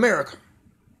shores of America.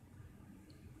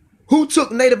 Who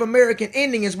took Native American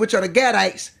Indians, which are the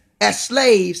Gadites, as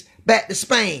slaves back to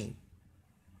Spain.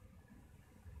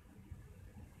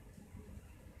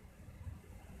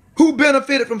 Who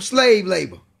benefited from slave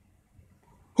labor?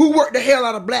 Who worked the hell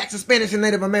out of blacks, Hispanics, and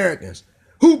Native Americans?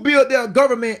 Who built their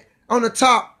government on the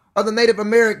top of the Native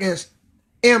Americans'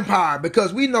 empire?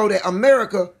 Because we know that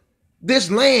America, this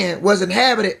land, was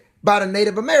inhabited by the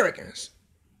Native Americans.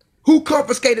 Who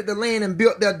confiscated the land and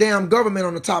built their damn government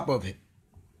on the top of it?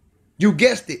 You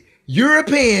guessed it.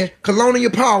 European colonial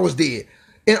powers did.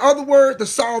 In other words, the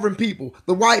sovereign people,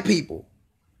 the white people.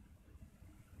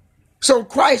 So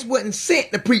Christ wasn't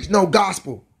sent to preach no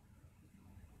gospel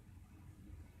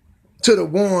to the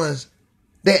ones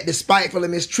that despitefully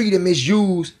mistreat and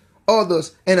misuse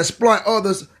others and exploit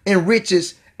others in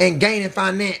riches and gaining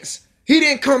finance. He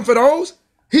didn't come for those.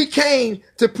 He came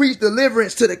to preach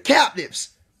deliverance to the captives.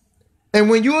 And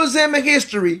when you examine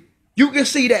history, you can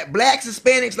see that blacks,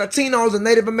 Hispanics, Latinos, and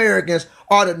Native Americans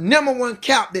are the #1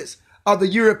 captives of the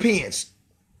Europeans.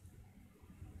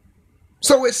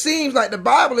 So it seems like the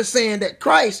Bible is saying that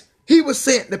Christ, he was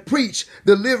sent to preach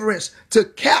deliverance to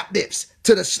captives,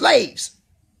 to the slaves,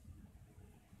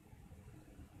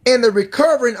 and the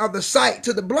recovering of the sight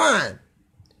to the blind,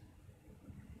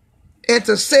 and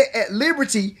to set at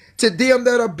liberty to them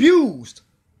that are abused.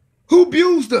 Who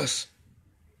abused us?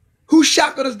 Who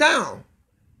shackled us down?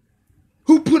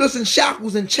 Who put us in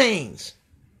shackles and chains?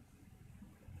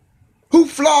 Who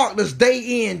flogged us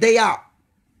day in, day out?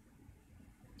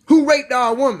 Who raped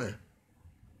our woman?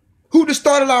 Who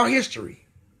distorted our history?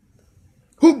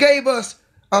 Who gave us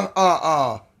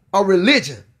a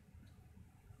religion?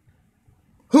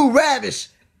 Who ravished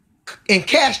and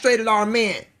castrated our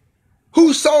men?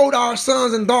 Who sold our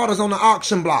sons and daughters on the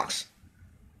auction blocks?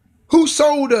 Who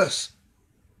sold us?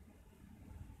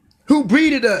 Who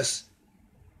breeded us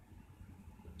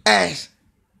as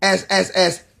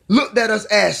looked at us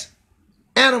as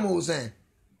animals, and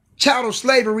chattel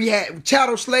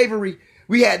slavery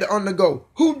we had to undergo?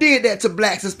 Who did that to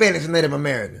blacks, Hispanics, and Native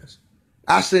Americans?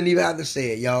 I shouldn't even have to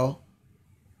say it, y'all.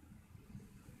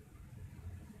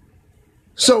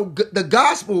 So the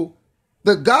gospel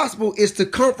is to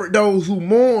comfort those who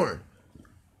mourn.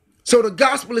 So the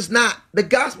gospel is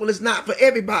not for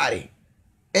everybody.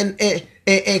 And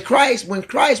Christ, when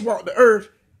Christ walked the earth,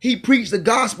 he preached the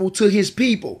gospel to his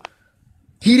people.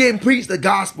 He didn't preach the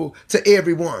gospel to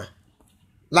everyone,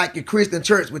 like the Christian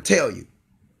church would tell you.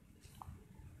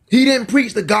 He didn't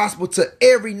preach the gospel to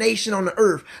every nation on the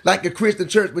earth, like the Christian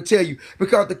church would tell you,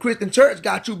 because the Christian church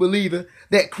got you believing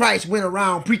that Christ went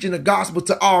around preaching the gospel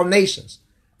to all nations.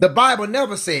 The Bible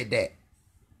never said that.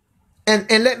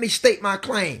 And let me state my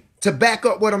claim. To back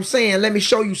up what I'm saying, let me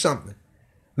show you something.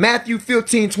 Matthew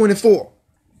 15:24.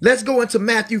 Let's go into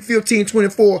Matthew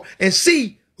 15:24 and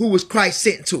see who was Christ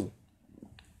sent to.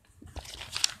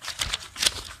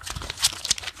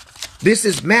 This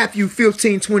is Matthew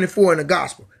 15:24 in the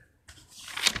gospel.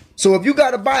 So if you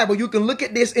got a Bible, you can look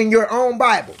at this in your own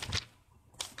Bible.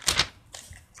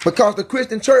 Because the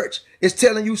Christian church is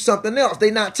telling you something else.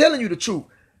 They're not telling you the truth.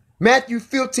 Matthew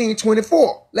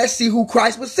 15:24. Let's see who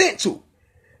Christ was sent to.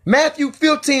 Matthew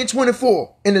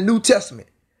 15:24 in the New Testament.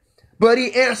 But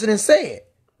he answered and said,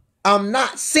 I'm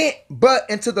not sent but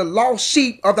into the lost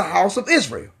sheep of the house of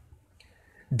Israel.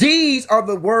 These are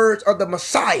the words of the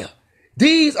Messiah.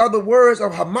 These are the words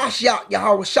of Hamashiach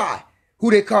Yahushua, who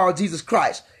they call Jesus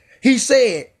Christ. He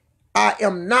said, I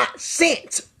am not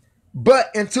sent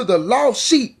but into the lost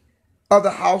sheep of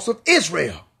the house of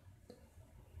Israel.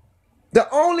 The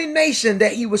only nation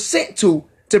that he was sent to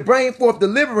bring forth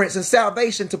deliverance and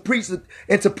salvation to preach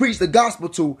the gospel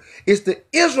to is the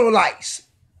Israelites.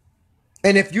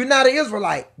 And if you're not an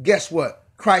Israelite, guess what?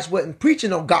 Christ wasn't preaching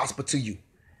no gospel to you.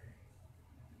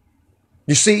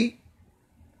 You see?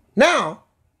 Now,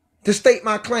 to state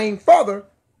my claim further,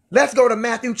 let's go to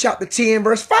Matthew chapter 10,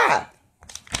 verse 5.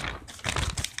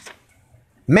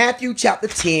 Matthew chapter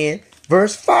 10,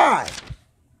 verse 5.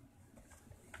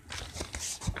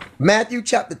 Matthew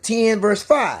chapter 10, verse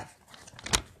 5.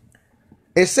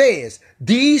 It says,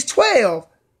 these 12,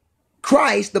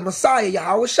 Christ, the Messiah,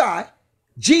 Yahushua,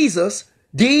 Jesus,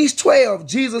 these 12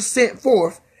 Jesus sent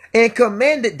forth and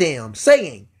commanded them,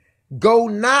 saying, go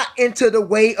not into the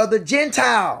way of the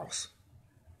Gentiles.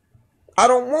 I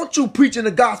don't want you preaching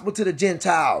the gospel to the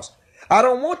Gentiles. I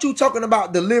don't want you talking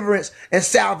about deliverance and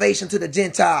salvation to the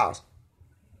Gentiles.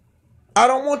 I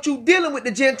don't want you dealing with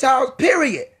the Gentiles,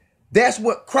 period. That's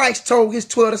what Christ told his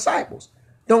 12 disciples.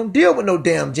 Don't deal with no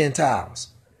damn Gentiles.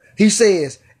 He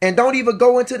says, and don't even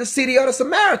go into the city of the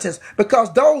Samaritans,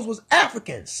 because those was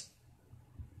Africans.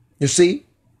 You see?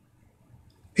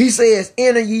 He says,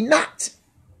 enter ye not.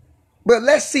 But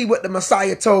let's see what the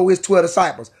Messiah told his 12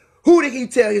 disciples. Who did he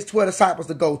tell his 12 disciples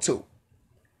to go to?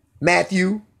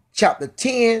 Matthew chapter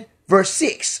 10, verse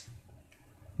 6.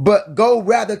 But go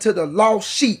rather to the lost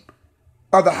sheep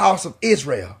of the house of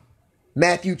Israel.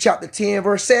 Matthew chapter 10,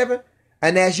 verse 7.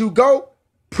 And as you go,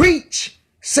 preach,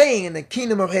 saying the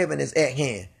kingdom of heaven is at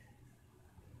hand.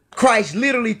 Christ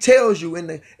literally tells you in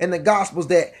the Gospels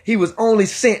that he was only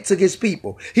sent to his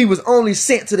people. He was only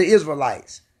sent to the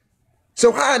Israelites.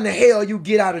 So how in the hell you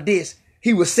get out of this?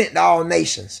 He was sent to all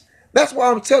nations. That's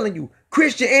why I'm telling you,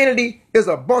 Christianity is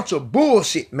a bunch of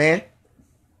bullshit, man.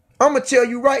 I'm going to tell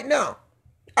you right now.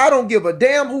 I don't give a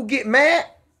damn who get mad.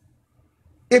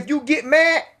 If you get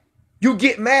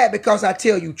mad because I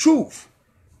tell you truth.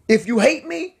 If you hate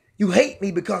me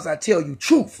because I tell you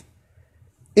truth.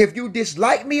 If you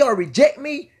dislike me or reject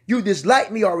me, you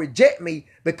dislike me or reject me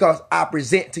because I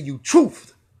present to you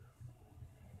truth.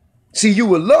 See, you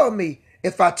would love me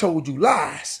if I told you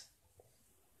lies.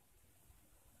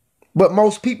 But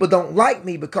most people don't like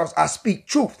me because I speak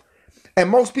truth. And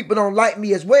most people don't like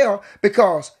me as well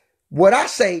because what I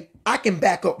say, I can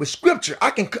back up with scripture.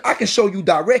 I can show you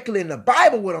directly in the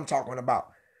Bible what I'm talking about.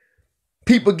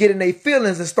 People get in their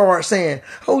feelings and start saying,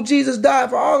 oh, Jesus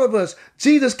died for all of us.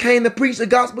 Jesus came to preach the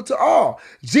gospel to all.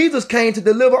 Jesus came to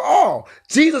deliver all.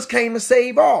 Jesus came to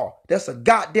save all. That's a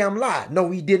goddamn lie.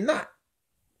 No, he did not.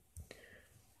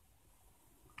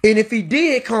 And if he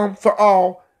did come for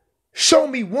all, show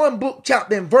me one book,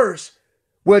 chapter, and verse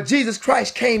where Jesus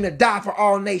Christ came to die for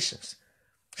all nations.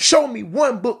 Show me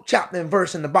one book, chapter, and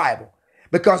verse in the Bible.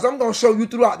 Because I'm going to show you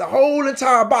throughout the whole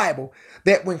entire Bible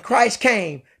that when Christ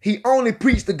came, he only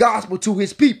preached the gospel to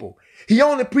his people. He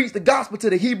only preached the gospel to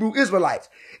the Hebrew Israelites.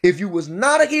 If you was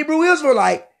not a Hebrew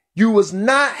Israelite, you was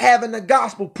not having the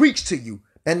gospel preached to you.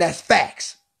 And that's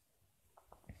facts.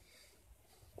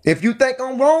 If you think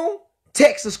I'm wrong,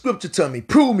 text the scripture to me.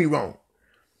 Prove me wrong.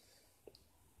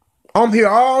 I'm here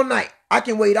all night. I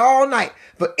can wait all night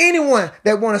for anyone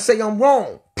that want to say I'm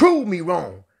wrong. Prove me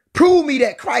wrong. Prove me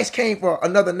that Christ came for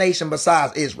another nation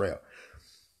besides Israel.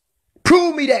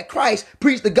 Prove me that Christ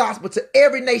preached the gospel to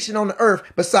every nation on the earth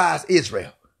besides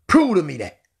Israel. Prove to me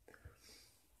that.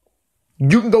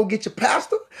 You can go get your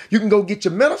pastor. You can go get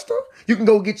your minister. You can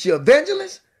go get your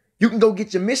evangelist. You can go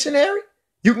get your missionary.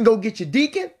 You can go get your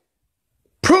deacon.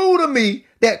 Prove to me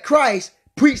that Christ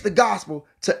preached the gospel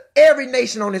to every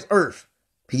nation on this earth.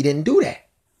 He didn't do that.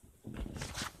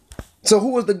 So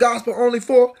who is the gospel only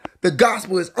for? The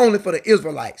gospel is only for the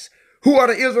Israelites. Who are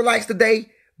the Israelites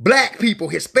today? Black people,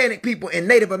 Hispanic people, and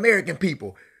Native American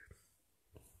people.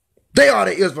 They are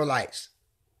the Israelites.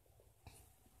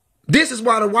 This is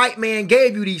why the white man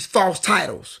gave you these false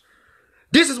titles.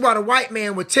 This is why the white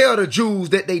man would tell the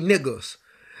Jews that they niggers.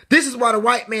 This is why the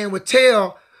white man would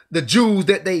tell the Jews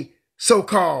that they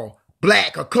so-called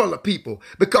black or colored people,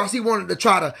 because he wanted to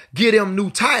try to give them new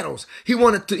titles. He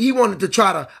wanted to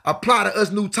try to apply to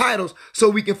us new titles so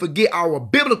we can forget our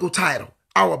biblical title.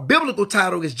 Our biblical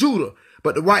title is Judah,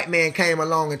 but the white man came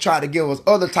along and tried to give us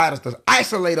other titles to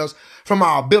isolate us from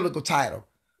our biblical title.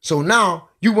 So now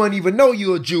you wouldn't even know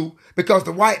you're a Jew because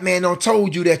the white man done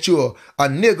told you that you're a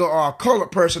nigger or a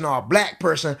colored person or a black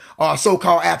person or a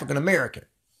so-called African American.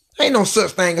 Ain't no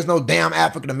such thing as no damn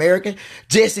African American.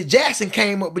 Jesse Jackson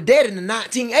came up with that in the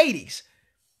 1980s.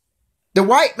 The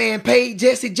white man paid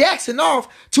Jesse Jackson off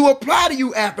to apply to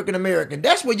you African American.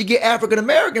 That's where you get African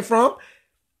American from.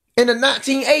 In the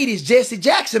 1980s, Jesse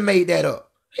Jackson made that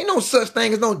up. Ain't no such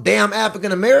thing as no damn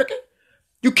African American.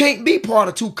 You can't be part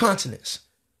of two continents.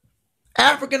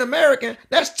 African American,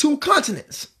 that's two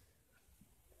continents.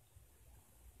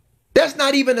 That's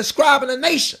not even describing a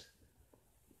nation.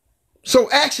 So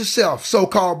ask yourself,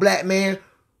 so-called black man,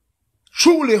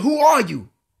 truly, who are you?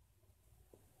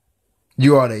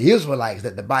 You are the Israelites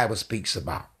that the Bible speaks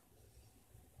about.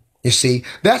 You see,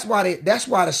 that's why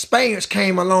the Spaniards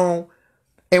came along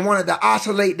and wanted to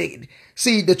isolate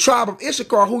the tribe of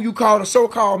Issachar, who you call the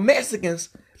so-called Mexicans,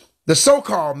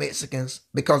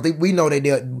 because we know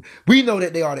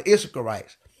that they are the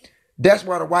Issacharites. That's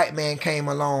why the white man came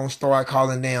along, started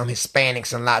calling them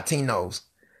Hispanics and Latinos,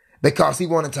 because he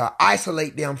wanted to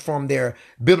isolate them from their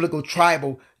biblical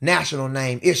tribal national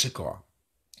name, Issachar.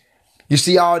 You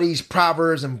see all these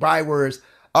proverbs and bywords,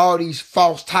 all these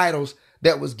false titles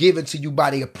that was given to you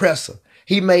by the oppressor.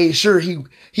 He made sure he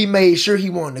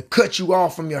wanted to cut you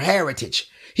off from your heritage.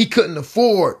 He couldn't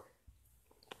afford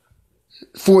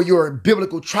for your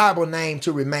biblical tribal name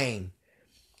to remain.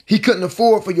 He couldn't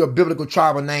afford for your biblical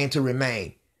tribal name to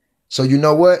remain. So you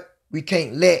know what? We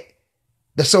can't let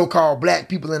the so-called black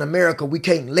people in America, we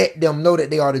can't let them know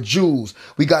that they are the Jews.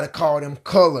 We got to call them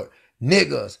colored,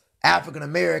 niggers, African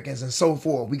Americans, and so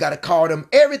forth. We got to call them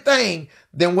everything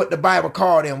than what the Bible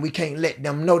called them. We can't let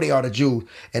them know they are the Jews.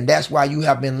 And that's why you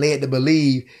have been led to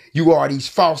believe you are these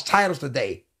false titles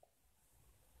today.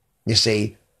 You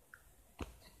see?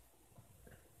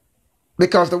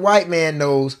 Because the white man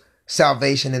knows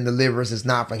salvation and deliverance is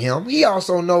not for him. He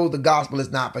also knows the gospel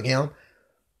is not for him.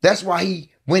 That's why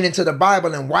he went into the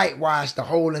Bible and whitewashed the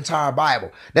whole entire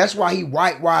Bible. That's why he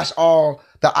whitewashed all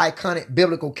the iconic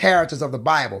biblical characters of the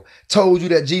Bible. Told you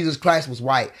that Jesus Christ was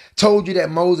white. Told you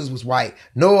that Moses was white.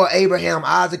 Noah, Abraham,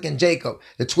 Isaac, and Jacob.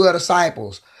 The 12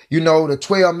 disciples. You know, the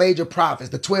 12 major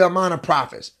prophets. The 12 minor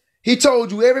prophets. He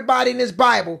told you everybody in this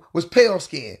Bible was pale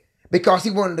skinned, because he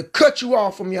wanted to cut you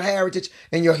off from your heritage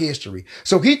and your history.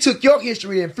 So he took your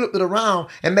history and flipped it around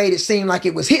and made it seem like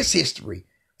it was his history.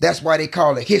 That's why they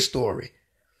call it his story.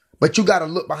 But you got to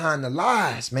look behind the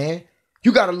lies, man.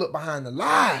 You got to look behind the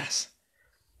lies.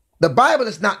 The Bible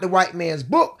is not the white man's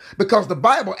book, because the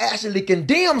Bible actually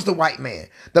condemns the white man.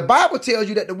 The Bible tells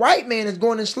you that the white man is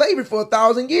going in slavery for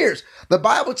 1,000 years. The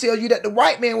Bible tells you that the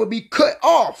white man will be cut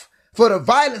off for the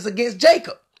violence against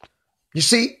Jacob. You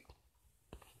see?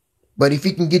 But if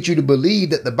he can get you to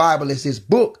believe that the Bible is his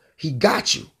book, he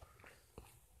got you.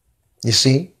 You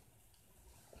see?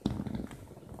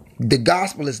 The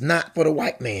gospel is not for the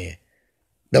white man,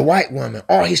 the white woman,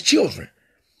 or his children.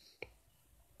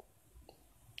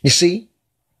 You see?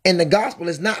 And the gospel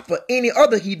is not for any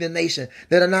other heathen nation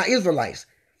that are not Israelites.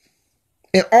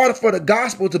 In order for the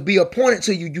gospel to be appointed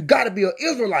to you, you got to be an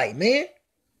Israelite, man.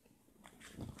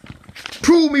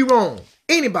 Prove me wrong.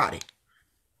 Anybody.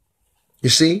 You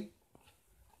see?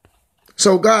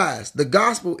 So guys, the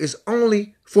gospel is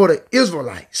only for the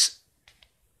Israelites.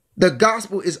 The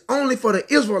gospel is only for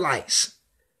the Israelites.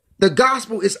 The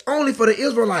gospel is only for the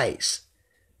Israelites.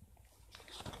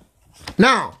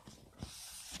 Now,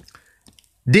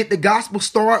 did the gospel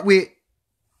start with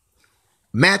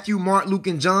Matthew, Mark, Luke,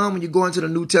 and John when you go into the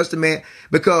New Testament?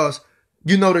 Because,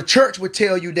 you know, the church would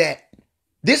tell you that.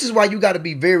 This is why you got to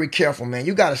be very careful, man.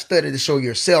 You got to study to show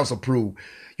yourselves approved.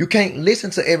 You can't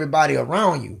listen to everybody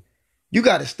around you. You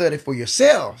got to study for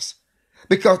yourselves,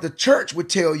 because the church would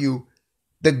tell you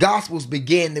the Gospels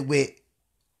begin with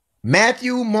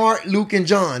Matthew, Mark, Luke, and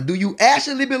John. Do you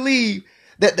actually believe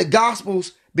that the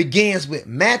Gospels begins with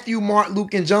Matthew, Mark,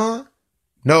 Luke, and John?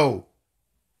 No.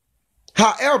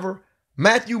 However,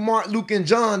 Matthew, Mark, Luke, and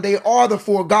John, they are the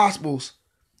four Gospels,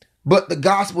 but the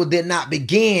Gospel did not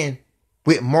begin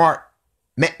with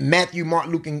Matthew, Mark,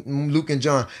 Luke, and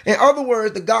John. In other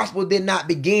words, the Gospel did not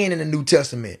begin in the New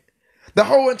Testament. The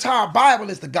whole entire Bible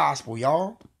is the Gospel,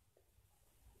 y'all.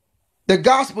 The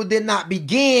Gospel did not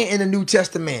begin in the New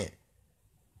Testament,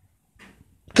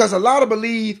 because a lot of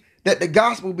believe that the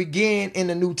Gospel began in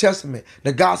the New Testament.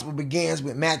 The Gospel begins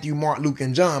with Matthew, Mark, Luke,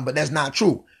 and John, but that's not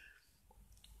true.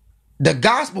 The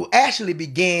Gospel actually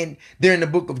began during the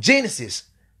book of Genesis.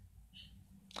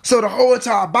 So the whole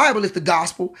entire Bible is the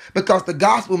Gospel, because the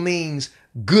Gospel means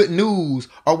good news,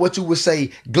 or what you would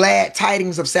say, glad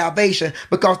tidings of salvation,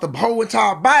 because the whole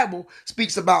entire Bible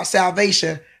speaks about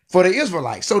salvation for the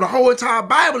Israelites. So the whole entire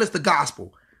Bible is the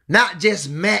Gospel, not just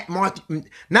Matthew,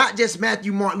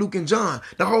 Mark, Luke, and John.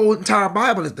 The whole entire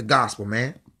Bible is the Gospel,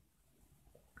 man.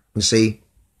 You see?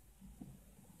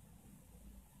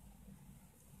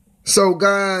 So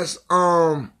guys,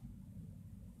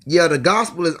 yeah, the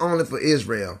Gospel is only for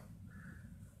Israel.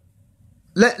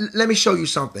 Let me show you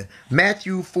something.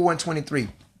 Matthew 4:23.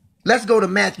 Let's go to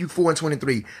Matthew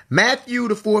 4:23. Matthew,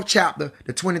 the 4th chapter,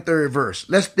 the 23rd verse.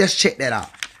 Let's check that out.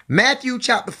 Matthew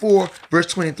chapter 4, verse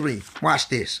 23. Watch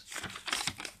this.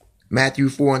 Matthew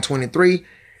 4:23.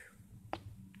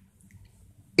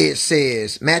 It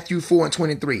says, Matthew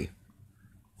 4:23.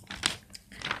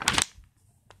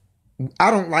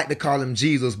 I don't like to call him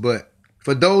Jesus, but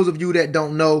for those of you that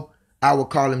don't know, I will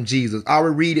call him Jesus. I will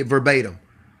read it verbatim.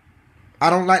 I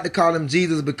don't like to call him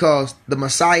Jesus because the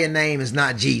Messiah name is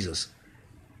not Jesus.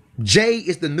 J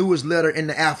is the newest letter in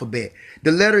the alphabet.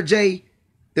 The letter J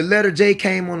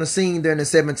came on the scene during the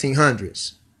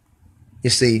 1700s. You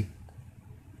see.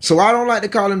 So I don't like to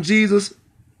call him Jesus.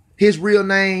 His real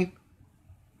name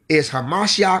is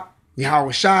Hamashiach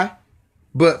Yahushai.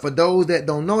 But for those that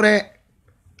don't know that,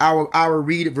 I will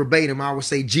read it verbatim. I will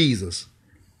say Jesus.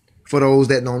 For those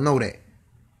that don't know that.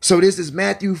 So this is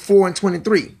Matthew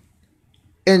 4:23.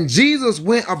 And Jesus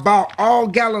went about all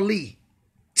Galilee,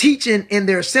 teaching in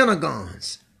their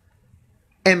synagogues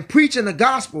and preaching the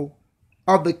gospel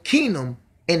of the kingdom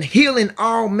and healing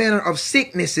all manner of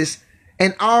sicknesses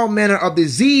and all manner of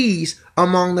disease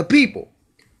among the people.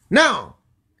 Now,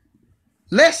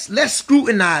 let's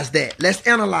scrutinize that. Let's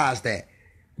analyze that.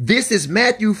 This is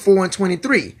Matthew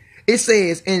 4:23. It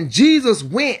says, and Jesus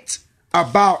went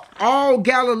about all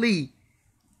Galilee,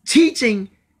 teaching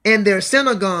in their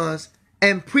synagogues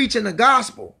and preaching the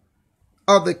gospel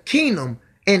of the kingdom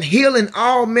and healing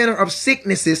all manner of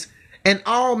sicknesses and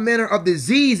all manner of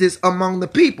diseases among the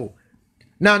people.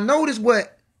 Now notice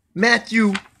what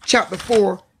Matthew chapter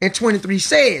 4:23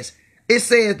 says. It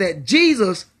says that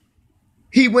Jesus,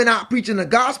 he went out preaching the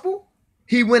gospel.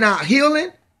 He went out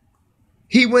healing.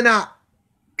 He went out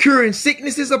curing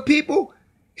sicknesses of people.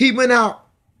 He went out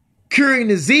curing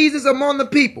diseases among the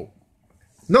people.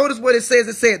 Notice what it says.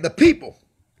 It said the people.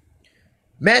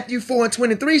 Matthew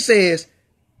 4:23 says,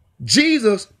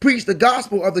 Jesus preached the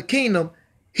gospel of the kingdom,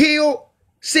 healed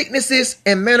sicknesses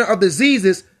and manner of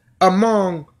diseases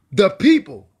among the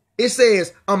people. It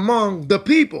says among the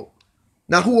people.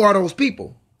 Now, who are those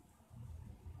people?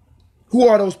 Who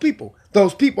are those people?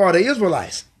 Those people are the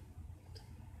Israelites.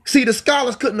 See, the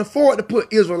scholars couldn't afford to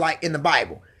put Israelite in the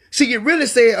Bible. See, it really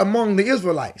said among the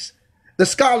Israelites. The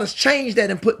scholars changed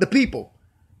that and put the people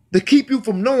to keep you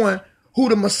from knowing who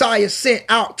the Messiah sent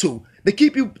out to. To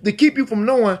keep you from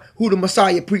knowing who the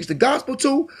Messiah preached the gospel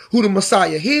to, who the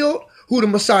Messiah healed, who the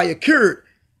Messiah cured.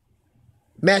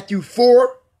 Matthew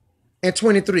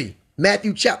 4:23.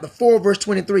 Matthew chapter 4, verse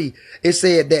 23. It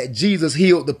said that Jesus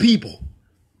healed the people.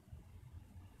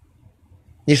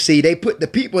 You see, they put the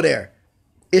people there.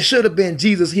 It should have been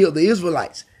Jesus healed the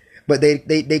Israelites, but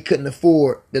they couldn't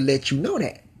afford to let you know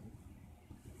that.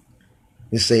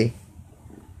 You see.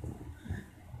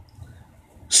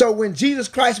 So when Jesus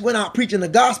Christ went out preaching the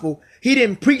gospel, he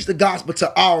didn't preach the gospel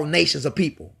to all nations of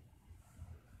people.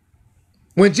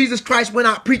 When Jesus Christ went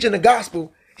out preaching the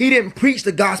gospel, he didn't preach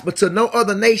the gospel to no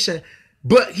other nation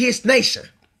but his nation.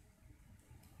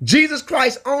 Jesus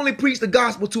Christ only preached the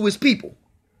gospel to his people.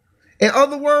 In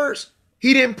other words,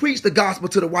 he didn't preach the gospel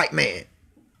to the white man.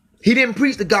 He didn't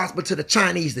preach the gospel to the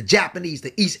Chinese, the Japanese,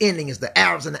 the East Indians, the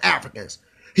Arabs, and the Africans.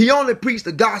 He only preached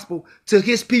the gospel to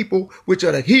his people, which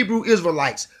are the Hebrew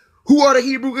Israelites. Who are the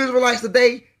Hebrew Israelites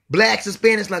today? Blacks,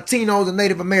 Hispanics, Latinos, and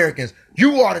Native Americans.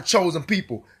 You are the chosen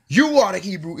people. You are the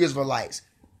Hebrew Israelites.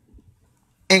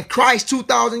 And Christ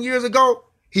 2,000 years ago,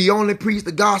 he only preached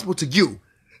the gospel to you.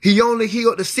 He only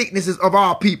healed the sicknesses of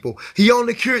our people. He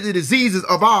only cured the diseases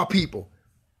of our people.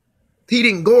 He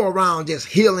didn't go around just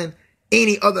healing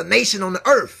any other nation on the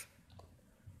earth.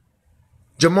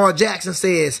 Jamar Jackson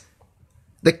says,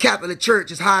 the Catholic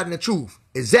Church is hiding the truth.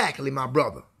 Exactly, my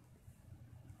brother.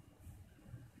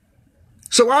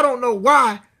 So I don't know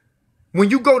why, when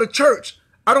you go to church,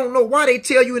 I don't know why they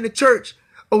tell you in the church,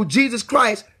 oh, Jesus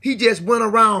Christ, he just went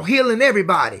around healing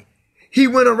everybody. He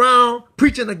went around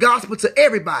preaching the gospel to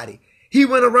everybody. He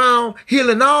went around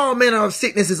healing all manner of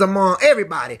sicknesses among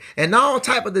everybody and all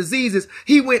type of diseases.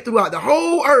 He went throughout the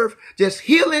whole earth just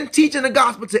healing, teaching the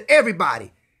gospel to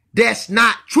everybody. That's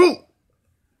not true.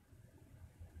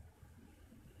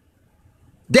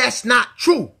 That's not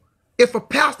true. If a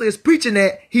pastor is preaching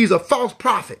that, he's a false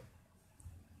prophet.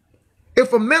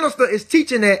 If a minister is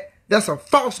teaching that, that's a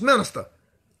false minister.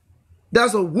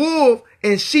 That's a wolf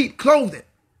in sheep clothing.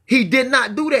 He did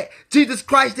not do that. Jesus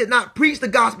Christ did not preach the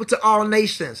gospel to all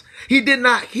nations. He did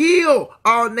not heal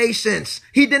all nations.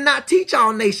 He did not teach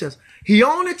all nations. He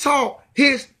only taught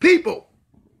his people.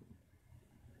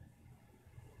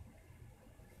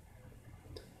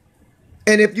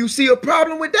 And if you see a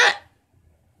problem with that,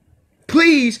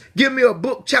 please give me a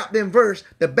book, chapter, and verse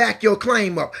to back your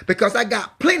claim up, because I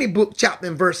got plenty book, chapter,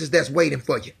 and verses that's waiting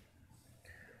for you.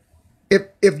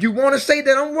 If you want to say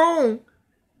that I'm wrong,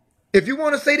 if you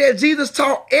want to say that Jesus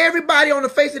taught everybody on the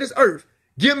face of this earth,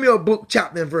 give me a book,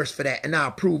 chapter, and verse for that, and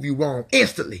I'll prove you wrong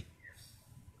instantly.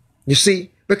 You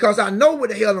see, because I know what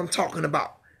the hell I'm talking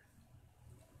about.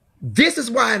 This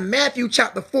is why in Matthew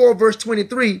chapter 4, verse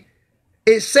 23,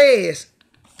 it says,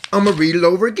 I'm going to read it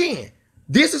over again.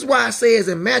 This is why it says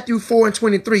in Matthew 4 and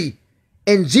 23,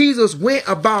 and Jesus went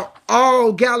about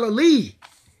all Galilee.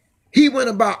 He went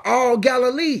about all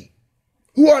Galilee.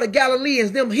 Who are the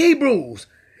Galileans? Them Hebrews.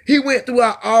 He went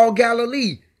throughout all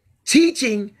Galilee,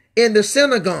 teaching in the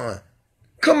synagogue.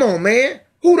 Come on, man.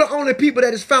 Who the only people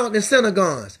that is found in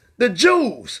synagogues? The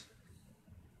Jews.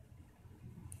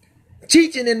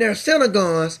 Teaching in their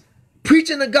synagogues,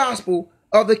 preaching the gospel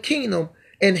of the kingdom,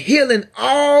 and healing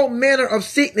all manner of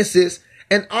sicknesses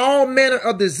and all manner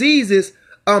of diseases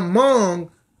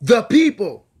among the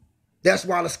people. That's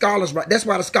why the scholars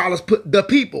put the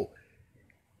people.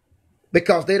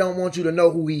 Because they don't want you to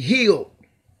know who he healed.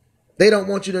 They don't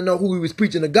want you to know who he was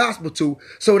preaching the gospel to.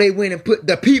 So they went and put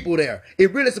the people there.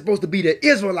 It really supposed to be the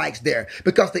Israelites there,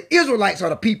 because the Israelites are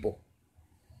the people.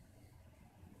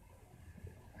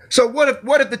 So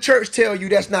what if the church tell you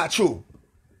that's not true?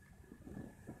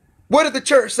 What if the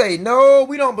church say, no,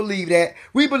 we don't believe that.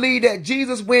 We believe that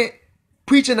Jesus went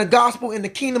preaching the gospel in the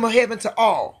kingdom of heaven to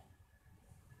all.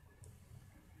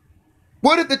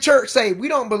 What if the church say, we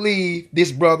don't believe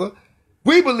this, brother.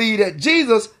 We believe that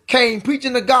Jesus came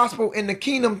preaching the gospel in the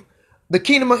kingdom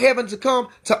of heaven to come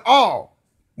to all.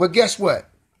 But guess what?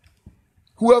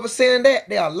 Whoever's saying that,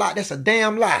 they're a lie. That's a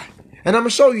damn lie. And I'm going to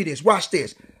show you this. Watch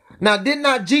this. Now, did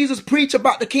not Jesus preach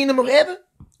about the kingdom of heaven?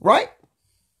 Right?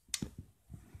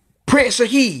 Prince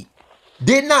Shahid.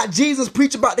 Did not Jesus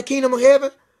preach about the kingdom of heaven?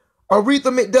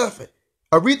 Aretha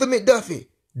McDuffie.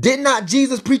 Did not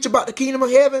Jesus preach about the kingdom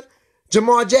of heaven?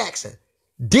 Jamar Jackson.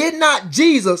 Did not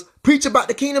Jesus preach about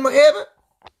the kingdom of heaven?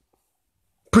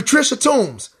 Patricia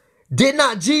Toombs. Did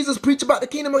not Jesus preach about the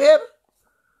kingdom of heaven?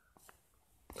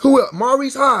 Who else?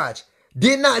 Maurice Hodge.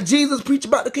 Did not Jesus preach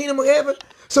about the kingdom of heaven?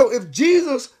 So if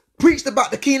Jesus preached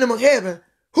about the kingdom of heaven,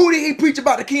 who did he preach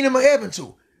about the kingdom of heaven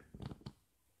to?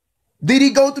 Did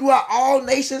he go throughout all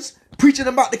nations preaching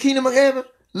about the kingdom of heaven?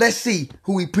 Let's see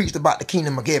who he preached about the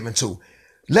kingdom of heaven to.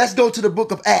 Let's go to the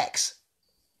book of Acts.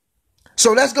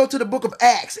 So let's go to the book of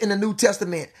Acts in the New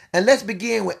Testament. And let's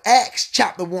begin with Acts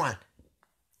chapter 1.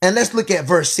 And let's look at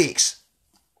verse 6.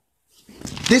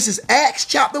 This is Acts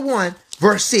chapter 1,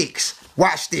 verse 6.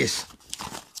 Watch this.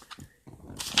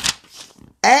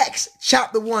 Acts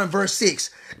chapter 1, verse 6.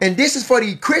 And this is for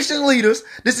the Christian leaders.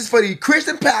 This is for the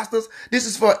Christian pastors. This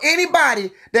is for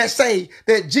anybody that say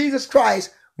that Jesus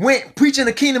Christ went preaching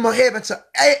the kingdom of heaven to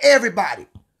everybody.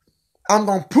 I'm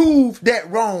going to prove that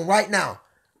wrong right now.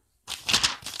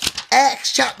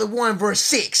 Acts chapter 1, verse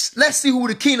 6. Let's see who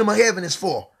the kingdom of heaven is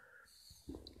for.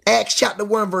 Acts chapter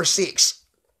 1, verse 6.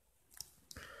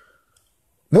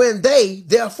 When they,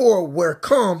 therefore, were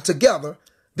come together,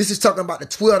 this is talking about the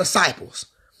 12 disciples.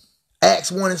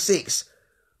 Acts 1 and 6.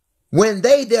 When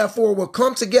they, therefore, were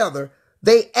come together,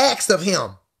 they asked of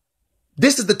him.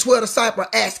 This is the 12 disciples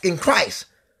asking Christ,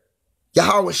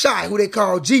 Yahweh Shai, who they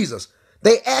call Jesus.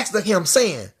 They asked of him,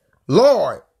 saying,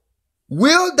 Lord,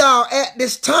 wilt thou at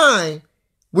this time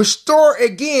restore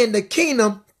again the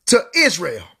kingdom to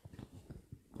Israel.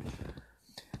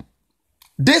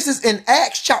 This is in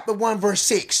Acts chapter 1 verse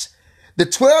 6. The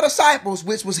 12 disciples,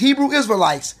 which was Hebrew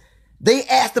Israelites, they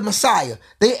asked the Messiah,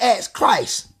 they asked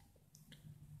Christ,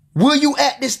 will you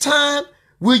at this time,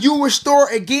 will you restore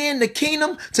again the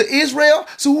kingdom to Israel?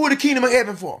 So who is the kingdom of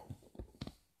heaven for?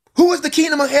 Who is the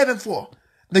kingdom of heaven for?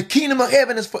 The kingdom of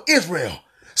heaven is for Israel.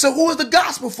 So who is the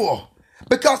gospel for?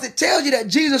 Because it tells you that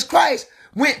Jesus Christ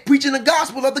went preaching the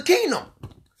gospel of the kingdom.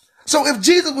 So if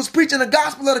Jesus was preaching the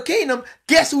gospel of the kingdom,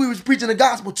 guess who he was preaching the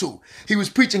gospel to? He was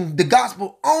preaching the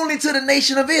gospel only to the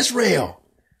nation of Israel.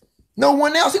 No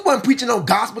one else. He wasn't preaching no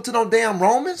gospel to no damn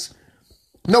Romans,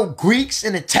 no Greeks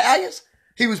and Italians.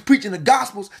 He was preaching the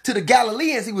gospels to the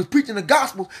Galileans. He was preaching the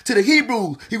gospel to the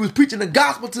Hebrews. He was preaching the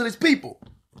gospel to his people.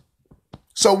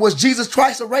 So was Jesus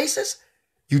Christ a racist?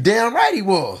 You damn right he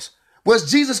was.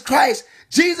 Was Jesus Christ,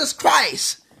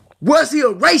 was he a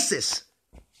racist?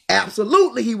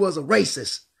 Absolutely he was a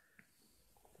racist.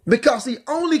 Because he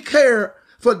only cared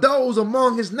for those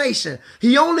among his nation.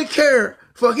 He only cared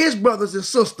for his brothers and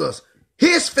sisters,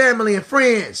 his family and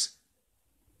friends.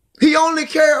 He only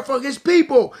cared for his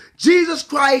people. Jesus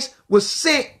Christ was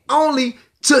sent only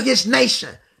to his nation.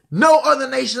 No other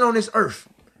nation on this earth.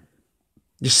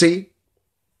 You see?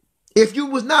 If you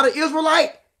was not an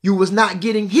Israelite, you was not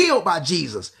getting healed by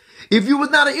Jesus. If you was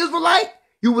not an Israelite,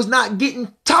 you was not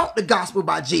getting taught the gospel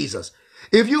by Jesus.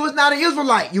 If you was not an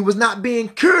Israelite, you was not being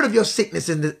cured of your sicknesses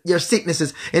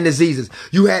and diseases.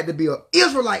 You had to be an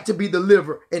Israelite to be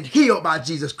delivered and healed by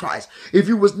Jesus Christ. If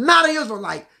you was not an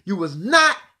Israelite, you was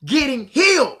not getting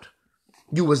healed.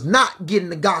 You was not getting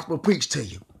the gospel preached to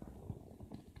you.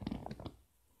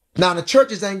 Now the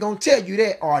churches ain't gonna tell you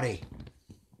that, are they?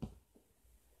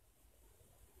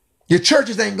 Your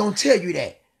churches ain't gonna tell you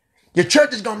that. Your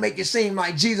church is going to make it seem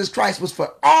like Jesus Christ was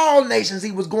for all nations.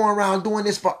 He was going around doing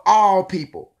this for all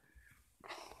people.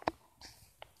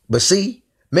 But see,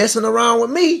 messing around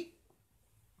with me,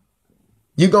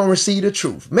 you're going to receive the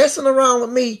truth. Messing around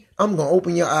with me, I'm going to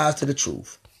open your eyes to the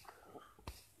truth.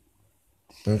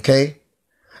 Okay?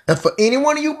 And for any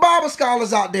one of you Bible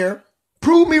scholars out there,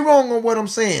 prove me wrong on what I'm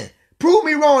saying. Prove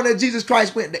me wrong that Jesus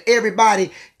Christ went to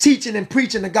everybody teaching and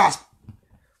preaching the gospel.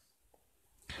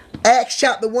 Acts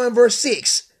chapter 1 verse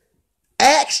 6.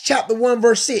 Acts chapter 1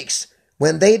 verse 6.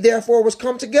 When they therefore was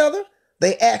come together,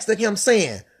 they asked of him,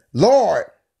 saying, Lord,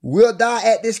 will thou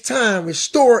at this time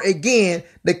restore again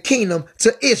the kingdom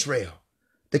to Israel?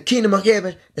 The kingdom of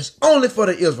heaven is only for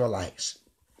the Israelites.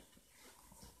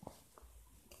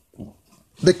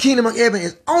 The kingdom of heaven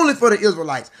is only for the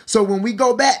Israelites. So when we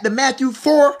go back to Matthew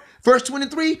 4, verse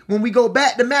 23, when we go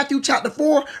back to Matthew chapter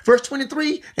 4, verse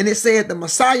 23, and it said the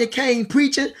Messiah came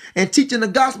preaching and teaching the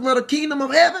gospel of the kingdom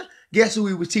of heaven, guess who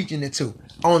he was teaching it to?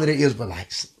 Only the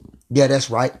Israelites. Yeah,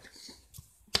 that's right.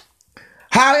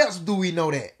 How else do we know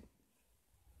that?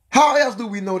 How else do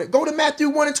we know that? Go to Matthew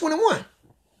 1 and 21.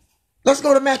 Let's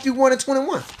go to Matthew 1 and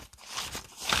 21.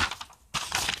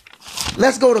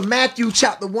 Let's go to Matthew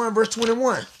chapter 1, verse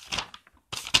 21.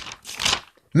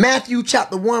 Matthew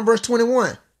chapter 1, verse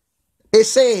 21. It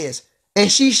says,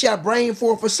 and she shall bring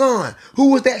forth a son.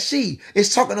 Who was that she?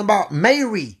 It's talking about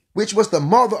Mary, which was the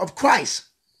mother of Christ.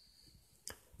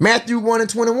 Matthew 1 and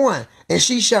 21. And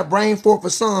she shall bring forth a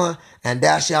son, and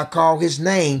thou shalt call his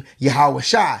name Yahweh,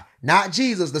 not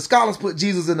Jesus. The scholars put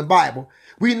Jesus in the Bible.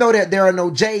 We know that there are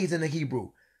no J's in the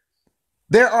Hebrew.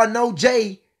 There are no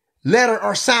J letter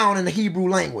or sound in the Hebrew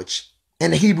language, in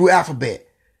the Hebrew alphabet.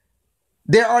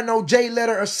 There are no J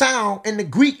letter or sound in the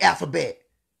Greek alphabet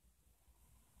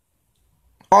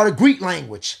or the Greek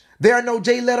language. There are no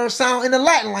J letter or sound in the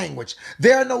Latin language.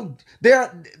 There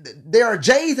are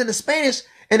J's in the Spanish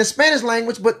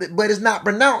language, but it's not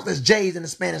pronounced as J's in the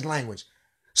Spanish language.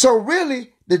 So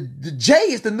really, the J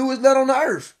is the newest letter on the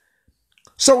earth.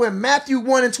 So in Matthew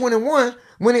 1 and 21,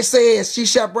 when it says, she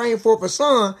shall bring forth a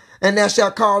son, and thou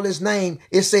shalt call his name,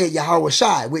 it said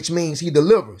Yahweh, which means he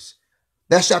delivers.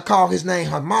 Thou shalt call his name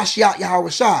Hamashiach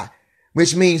Yahweh,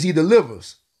 which means he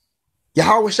delivers.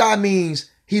 Yahweh means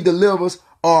he delivers,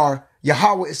 or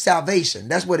Yahweh is salvation.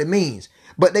 That's what it means.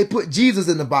 But they put Jesus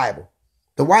in the Bible.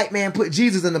 The white man put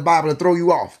Jesus in the Bible to throw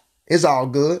you off. It's all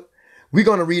good. We're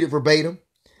going to read it verbatim.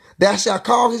 Thou shalt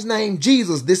call his name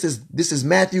Jesus. This is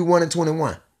Matthew 1 and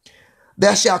 21.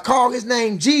 Thou shalt call his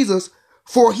name Jesus,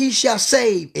 for he shall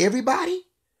save everybody.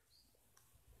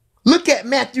 Look at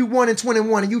Matthew 1 and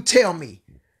 21 and you tell me.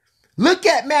 Look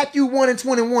at Matthew 1 and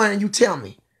 21 and you tell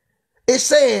me. It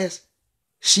says,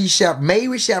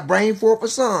 Mary shall bring forth a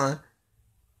son,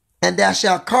 and thou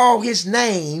shalt call his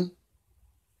name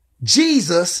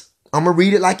Jesus. I'm going to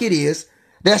read it like it is.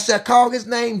 that shall call his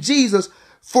name Jesus,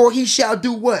 for he shall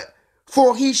do what?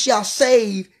 For he shall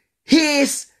save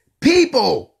his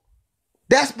people.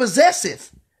 That's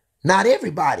possessive. Not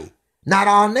everybody, not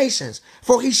all nations.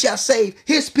 For he shall save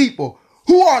his people.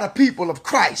 Who are the people of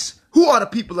Christ? Who are the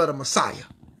people of the Messiah?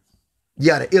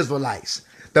 Yeah, the Israelites,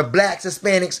 the blacks,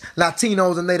 Hispanics,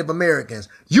 Latinos, and Native Americans.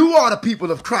 You are the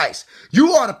people of Christ.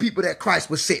 You are the people that Christ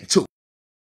was sent to.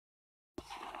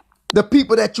 The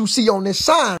people that you see on this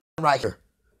sign right here.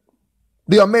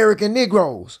 The American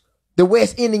Negroes, the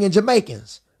West Indian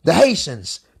Jamaicans, the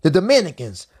Haitians, the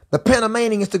Dominicans, the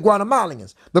Panamanians, the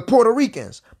Guatemalans, the Puerto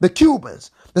Ricans, the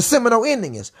Cubans, the Seminole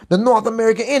Indians, the North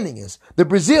American Indians, the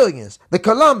Brazilians, the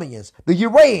Colombians, the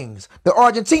Uralians, the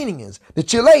Argentinians, the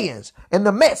Chileans, and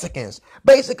the Mexicans.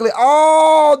 Basically,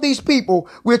 all these people,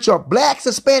 which are blacks,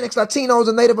 Hispanics, Latinos,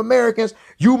 and Native Americans,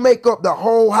 you make up the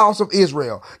whole house of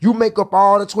Israel. You make up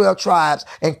all the 12 tribes,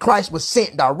 and Christ was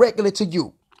sent directly to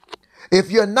you.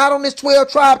 If you're not on this 12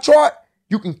 tribe chart,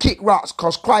 you can kick rocks,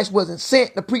 because Christ wasn't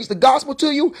sent to preach the gospel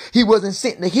to you. He wasn't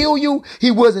sent to heal you. He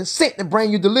wasn't sent to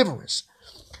bring you deliverance.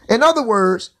 In other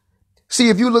words, see,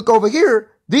 if you look over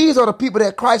here, these are the people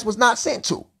that Christ was not sent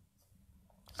to.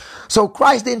 So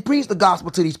Christ didn't preach the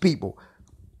gospel to these people.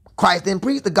 Christ didn't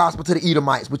preach the gospel to the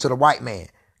Edomites, which are the white man.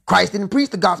 Christ didn't preach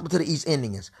the gospel to the East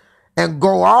Indians. And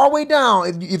go all the way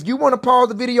down. If you want to pause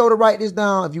the video to write this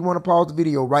down, if you want to pause the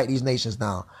video, write these nations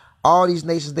down. All these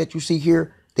nations that you see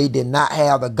here, they did not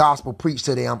have the gospel preached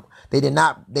to them. They did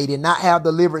not have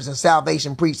deliverance and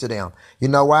salvation preached to them. You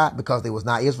know why? Because they was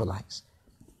not Israelites.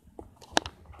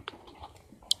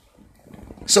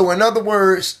 So in other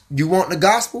words, you want the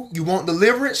gospel, you want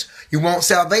deliverance, you want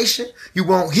salvation, you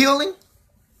want healing,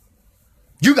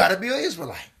 you got to be an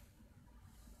Israelite.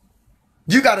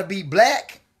 You got to be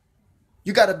black.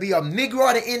 You got to be a Negro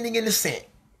or the Indian in descent.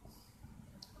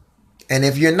 And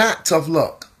if you're not, tough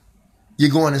luck. You're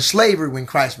going in slavery when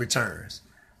Christ returns.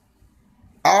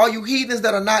 All you heathens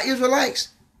that are not Israelites,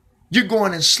 you're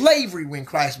going in slavery when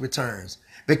Christ returns,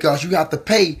 because you have to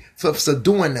pay for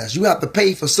subduing us. You have to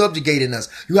pay for subjugating us.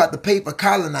 You have to pay for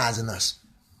colonizing us.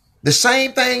 The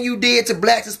same thing you did to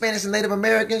blacks, Hispanics, and Native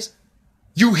Americans,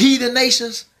 you heathen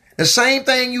nations, the same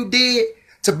thing you did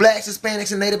to blacks,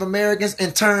 Hispanics, and Native Americans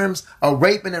in terms of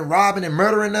raping and robbing and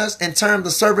murdering us, in terms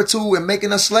of servitude and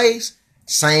making us slaves,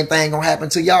 same thing gonna happen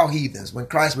to y'all heathens when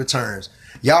Christ returns.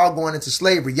 Y'all going into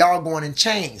slavery. Y'all going in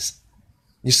chains.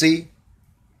 You see?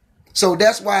 So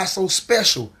that's why it's so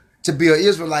special to be an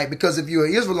Israelite, because if you're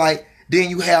an Israelite, then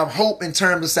you have hope in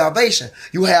terms of salvation.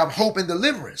 You have hope in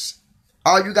deliverance.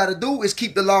 All you got to do is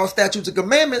keep the law, statutes, and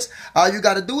commandments. All you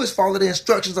got to do is follow the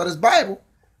instructions of this Bible,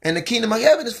 and the kingdom of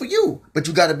heaven is for you. But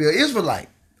you got to be an Israelite.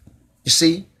 You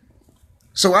see?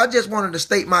 So I just wanted to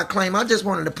state my claim. I just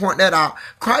wanted to point that out.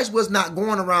 Christ was not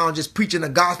going around just preaching the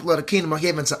gospel of the kingdom of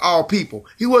heaven to all people.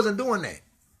 He wasn't doing that.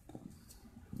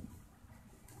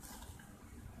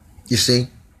 You see?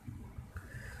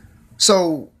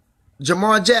 So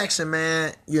Jamar Jackson,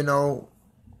 man, you know,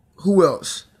 who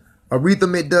else? Aretha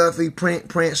McDuffie,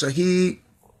 Prince Shahid,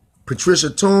 Patricia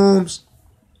Toombs,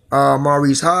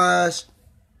 Maurice Hodge,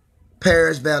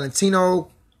 Paris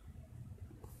Valentino,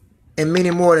 and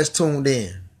many more that's tuned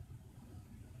in.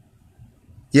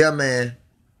 Yeah, man.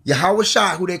 Yahweh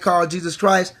Shah, who they call Jesus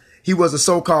Christ, he was a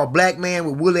so-called black man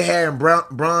with woolly hair and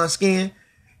bronze skin.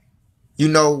 You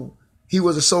know, he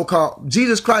was a so-called,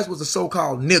 Jesus Christ was a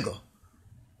so-called nigger.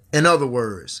 In other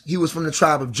words, he was from the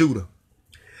tribe of Judah.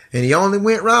 And he only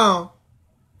went around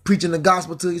preaching the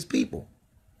gospel to his people.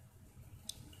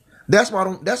 That's why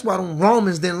them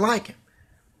Romans didn't like him.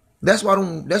 That's why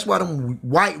them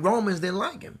white Romans didn't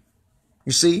like him.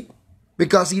 You see?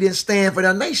 Because he didn't stand for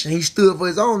their nation. He stood for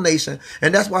his own nation.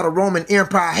 And that's why the Roman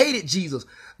Empire hated Jesus.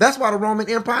 That's why the Roman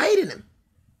Empire hated him.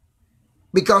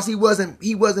 Because he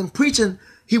wasn't preaching,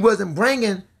 he wasn't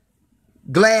bringing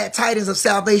glad tidings of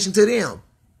salvation to them.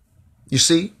 You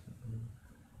see?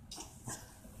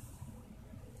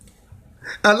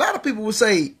 A lot of people will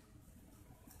say,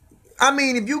 I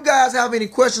mean, if you guys have any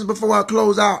questions before I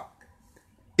close out,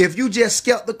 if you just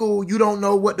skeptical, you don't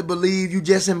know what to believe, you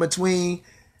just in between,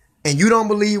 and you don't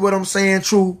believe what I'm saying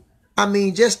true, I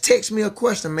mean, just text me a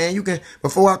question, man. You can,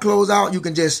 before I close out, you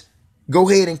can just go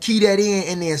ahead and key that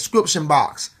in the description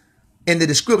box. In the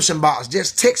description box,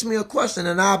 just text me a question,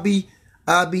 and I'll be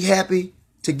happy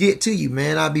to get to you,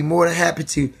 man. I'll be more than happy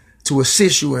to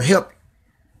assist you and help you.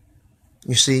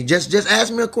 You see, just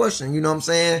ask me a question. You know what I'm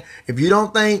saying? If you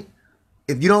don't think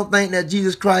that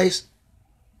Jesus Christ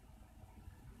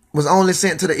was only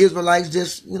sent to the Israelites,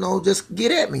 just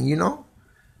get at me, you know.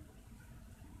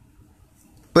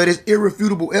 But it's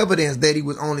irrefutable evidence that he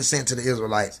was only sent to the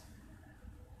Israelites.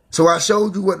 So I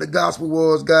showed you what the gospel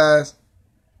was, guys.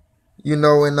 You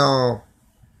know, and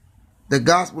the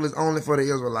gospel is only for the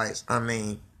Israelites. I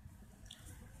mean,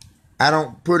 I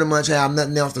don't pretty much have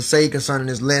nothing else to say concerning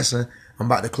this lesson. I'm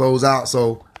about to close out.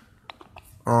 So,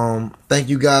 thank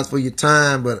you guys for your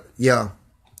time. But yeah,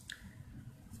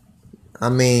 I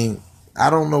mean, I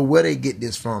don't know where they get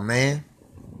this from, man.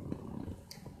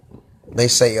 They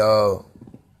say,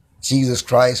 Jesus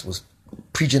Christ was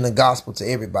preaching the gospel to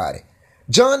everybody.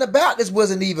 John the Baptist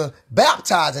wasn't even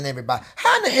baptizing everybody.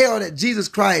 How in the hell that Jesus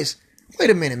Christ, wait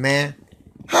a minute, man.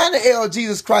 How in the hell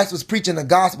Jesus Christ was preaching the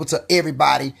gospel to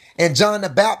everybody and John the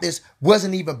Baptist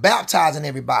wasn't even baptizing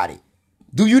everybody?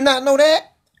 Do you not know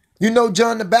that? You know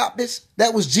John the Baptist?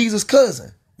 That was Jesus'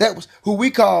 cousin. That was who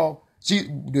we call,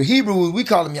 the Hebrews, we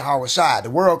call him Yahweh Shai. The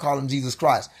world call him Jesus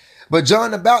Christ. But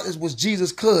John the Baptist was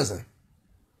Jesus' cousin.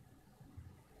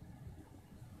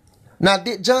 Now,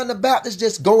 did John the Baptist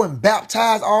just go and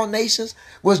baptize all nations?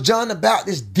 Was John the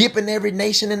Baptist dipping every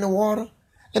nation in the water?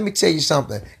 Let me tell you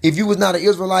something. If you was not an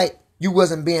Israelite, you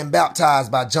wasn't being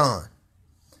baptized by John.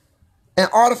 In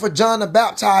order for John the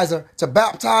Baptizer to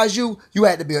baptize you, you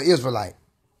had to be an Israelite.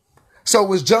 So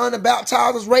was John the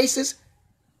Baptizer racist?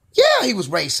 Yeah, he was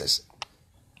racist.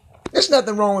 There's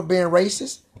nothing wrong with being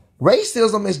racist.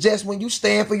 Racism is just when you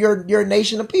stand for your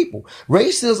nation of people.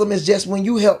 Racism is just when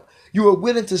you are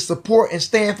willing to support and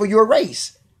stand for your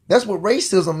race. That's what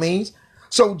racism means.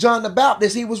 So John the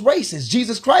Baptist, he was racist.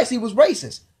 Jesus Christ, he was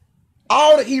racist.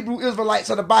 All the Hebrew Israelites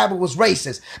of the Bible was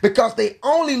racist because they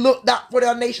only looked out for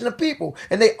their nation of people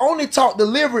and they only taught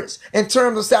deliverance in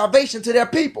terms of salvation to their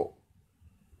people.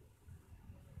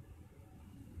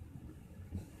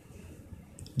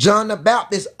 John the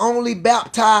Baptist only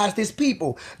baptized his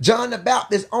people. John the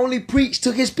Baptist only preached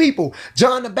to his people.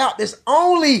 John the Baptist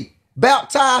only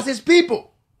baptized his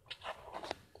people.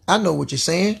 I know what you're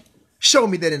saying. Show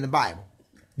me that in the Bible.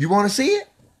 You want to see it?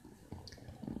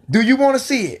 Do you want to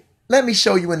see it? Let me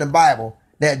show you in the Bible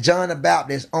that John the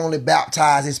Baptist only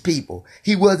baptized his people.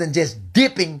 He wasn't just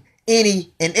dipping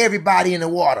any and everybody in the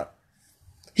water.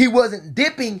 He wasn't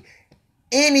dipping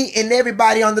any and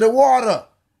everybody under the water.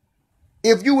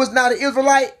 If you was not an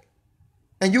Israelite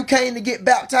and you came to get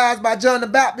baptized by John the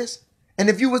Baptist, and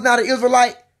if you was not an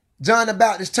Israelite, John the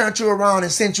Baptist turned you around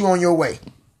and sent you on your way.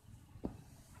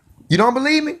 You don't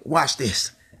believe me? Watch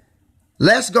this.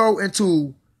 Let's go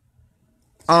into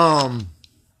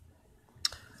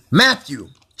Matthew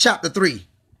chapter 3,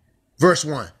 verse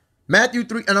 1. Matthew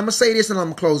 3, and I'm going to say this and I'm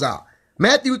going to close out.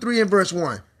 Matthew 3 and verse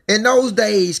 1. In those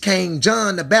days came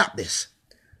John the Baptist,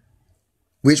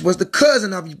 which was the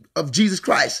cousin of Jesus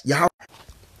Christ, Yahweh.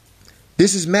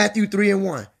 This is Matthew 3 and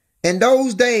 1. In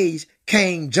those days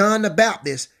came John the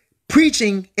Baptist,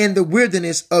 preaching in the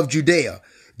wilderness of Judea.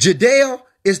 Judea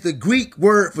is the Greek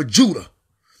word for Judah.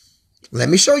 Let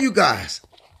me show you guys.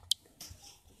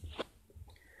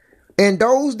 In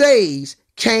those days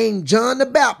came John the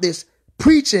Baptist,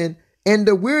 preaching in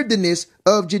the wilderness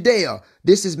of Judea.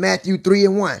 This is Matthew 3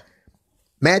 and 1.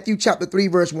 Matthew chapter 3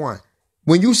 verse 1.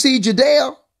 When you see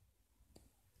Judea,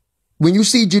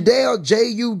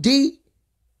 J-U-D-A-E-A,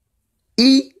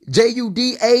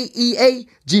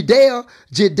 Judea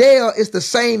is the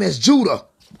same as Judah.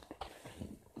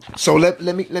 So let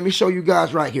me show you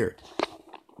guys right here.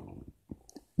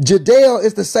 Judea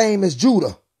is the same as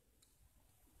Judah.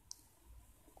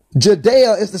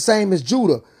 Judea is the same as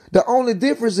Judah. The only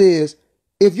difference is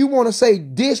if you want to say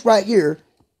this right here,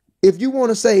 if you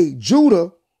want to say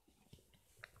Judah,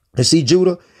 and see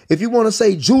Judah, if you want to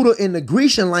say Judah in the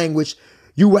Grecian language,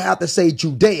 you will have to say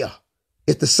Judea.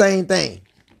 It's the same thing.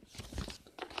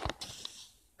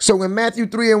 So in Matthew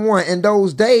 3 and 1, in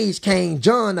those days came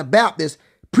John the Baptist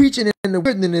preaching in the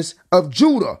wilderness of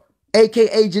Judah,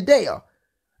 aka Judea.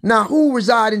 Now, who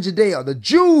reside in Judea? The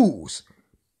Jews.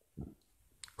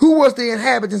 Who was the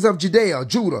inhabitants of Judea,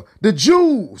 Judah? The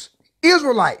Jews,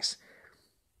 Israelites.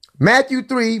 Matthew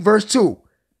 3, verse 2.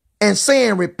 And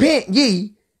saying, repent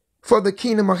ye, for the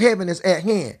kingdom of heaven is at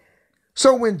hand.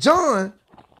 So when John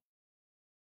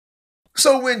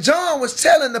was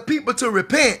telling the people to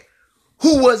repent,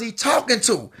 who was he talking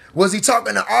to? Was he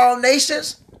talking to all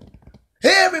nations?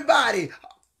 Everybody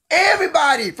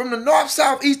from the north,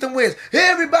 south, east, and west.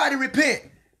 Everybody repent.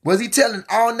 Was he telling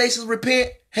all nations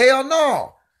repent? Hell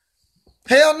no.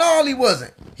 Hell no, he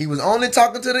wasn't. He was only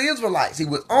talking to the Israelites. He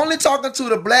was only talking to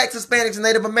the blacks, Hispanics, and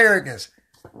Native Americans.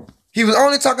 He was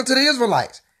only talking to the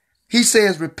Israelites. He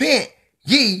says, repent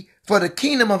ye, for the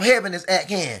kingdom of heaven is at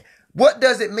hand. What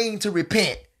does it mean to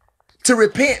repent? To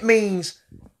repent means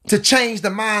to change the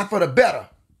mind for the better.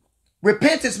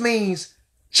 Repentance means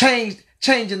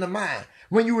changing the mind.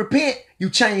 When you repent, you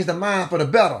change the mind for the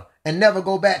better and never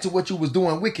go back to what you was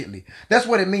doing wickedly. That's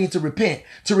what it means to repent.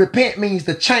 To repent means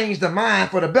to change the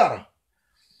mind for the better.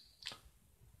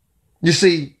 You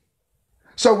see,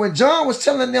 so when John was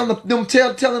telling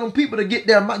telling them people to get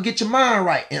your mind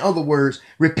right. In other words,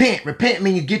 repent. Repent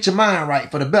means get your mind right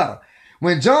for the better.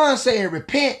 When John said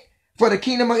repent for the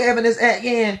kingdom of heaven is at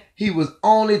hand, he was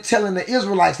only telling the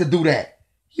Israelites to do that.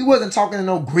 He wasn't talking to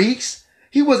no Greeks.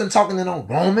 He wasn't talking to no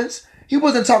Romans. He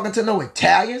wasn't talking to no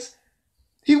Italians.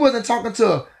 He wasn't talking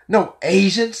to no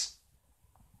Asians.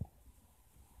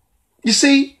 You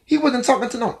see, he wasn't talking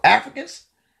to no Africans,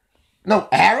 no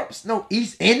Arabs, no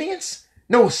East Indians,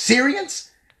 no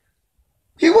Syrians.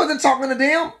 He wasn't talking to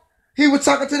them. He was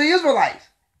talking to the Israelites.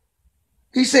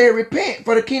 He said, repent,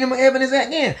 for the kingdom of heaven is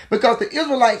at hand. Because the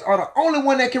Israelites are the only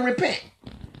one that can repent.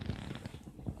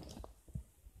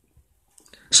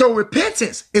 So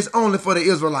repentance is only for the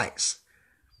Israelites.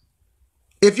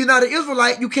 If you're not an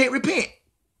Israelite, you can't repent.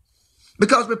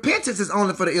 Because repentance is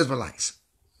only for the Israelites.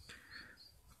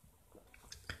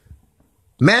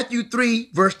 Matthew 3,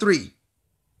 verse 3.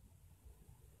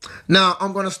 Now,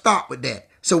 I'm going to stop with that.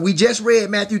 So we just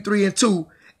read Matthew 3 and 2,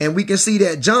 and we can see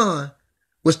that John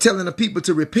was telling the people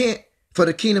to repent, for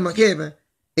the kingdom of heaven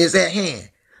is at hand.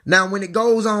 Now, when it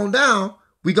goes on down,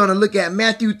 we're going to look at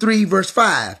Matthew 3, verse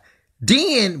 5.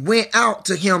 Then went out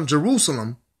to him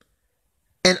Jerusalem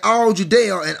and all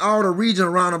Judea and all the region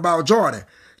around about Jordan.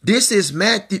 This is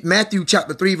Matthew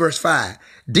chapter 3, verse 5.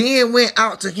 Then went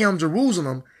out to him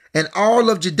Jerusalem and all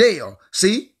of Judea.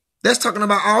 See, that's talking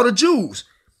about all the Jews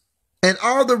and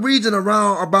all the region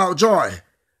around about Jordan.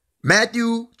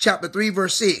 Matthew chapter 3,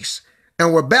 verse 6.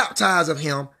 And were baptized of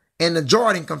him in the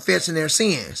Jordan, confessing their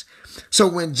sins. So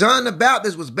when John the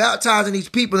Baptist was baptizing these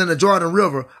people in the Jordan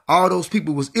River, all those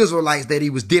people was Israelites that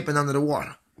he was dipping under the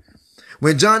water.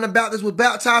 When John the Baptist was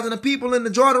baptizing the people in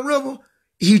the Jordan River,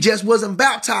 he just wasn't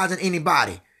baptizing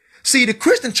anybody. See, the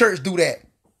Christian church do that.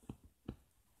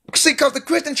 See, because the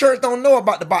Christian church don't know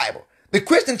about the Bible. The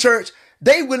Christian church,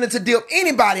 they willing to dip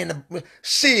anybody in the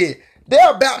shit.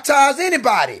 They'll baptize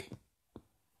anybody.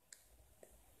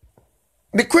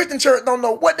 The Christian church don't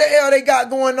know what the hell they got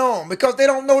going on because they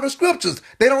don't know the scriptures.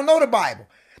 They don't know the Bible.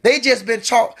 They've been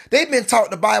taught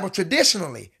the Bible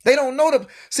traditionally. They don't know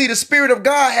the Spirit of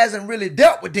God hasn't really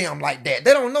dealt with them like that.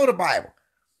 They don't know the Bible.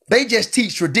 They just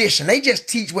teach tradition. They just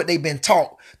teach what they've been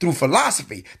taught through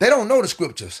philosophy. They don't know the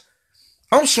scriptures.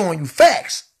 I'm showing you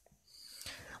facts.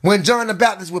 When John the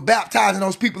Baptist was baptizing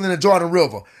those people in the Jordan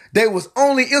River, they was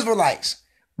only Israelites.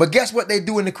 But guess what they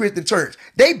do in the Christian church?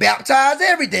 They baptize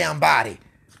every damn body.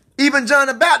 Even John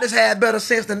the Baptist had better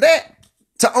sense than that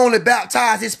to only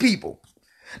baptize his people.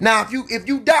 Now, if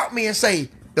you doubt me and say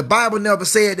the Bible never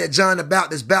said that John the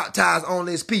Baptist baptized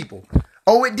only his people.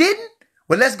 Oh, it didn't?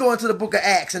 Well, let's go into the book of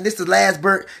Acts. And this is the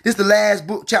last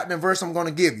book, chapter and verse I'm going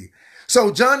to give you.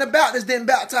 So John the Baptist didn't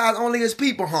baptize only his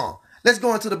people, huh? Let's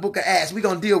go into the book of Acts. We're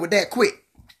going to deal with that quick.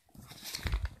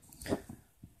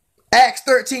 Acts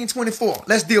 13:24.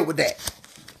 Let's deal with that.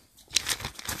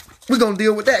 We're going to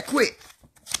deal with that quick.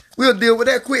 We'll deal with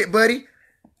that quick, buddy.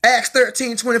 Acts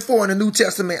 13:24 in the New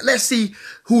Testament. Let's see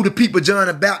who the people John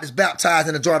the Baptist baptized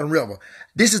in the Jordan River.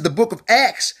 This is the book of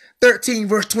Acts 13,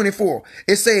 verse 24.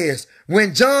 It says,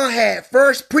 when John had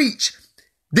first preached,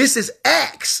 this is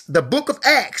Acts, the book of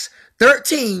Acts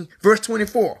 13, verse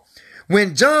 24.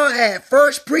 When John had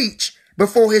first preached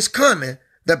before his coming,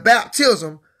 the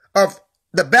baptism of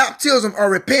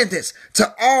repentance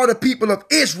to all the people of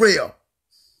Israel.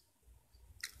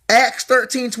 Acts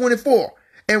 13:24.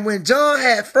 And when John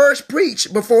had first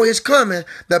preached before his coming,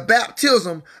 the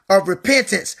baptism of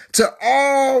repentance to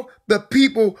all the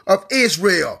people of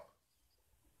Israel.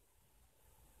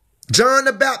 John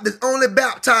the Baptist only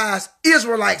baptized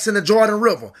Israelites in the Jordan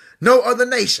River, no other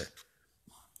nation.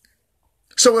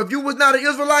 So if you was not an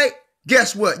Israelite,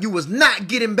 guess what? You was not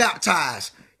getting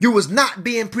baptized. You was not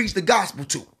being preached the gospel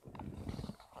to.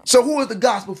 So who is the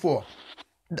gospel for?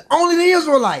 Only the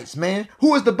Israelites, man.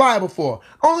 Who is the Bible for?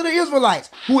 Only the Israelites.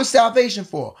 Who is salvation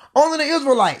for? Only the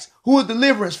Israelites. Who is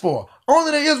deliverance for?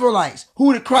 Only the Israelites.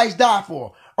 Who did Christ die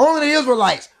for? Only the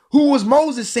Israelites. Who was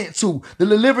Moses sent to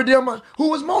deliver them? Who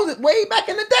was Moses way back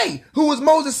in the day? Who was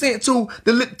Moses sent to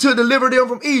deliver them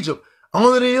from Egypt?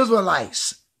 Only the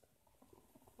Israelites.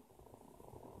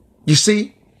 You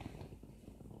see?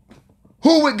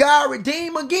 Who would God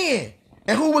redeem again?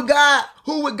 And who would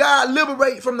God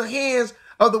liberate from the hands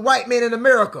of the white man in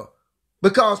America?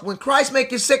 Because when Christ make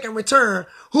his second return,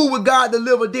 who would God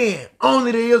deliver then?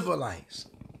 Only the Israelites.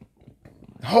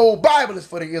 The whole Bible is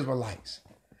for the Israelites.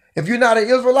 If you're not an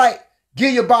Israelite,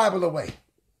 give your Bible away.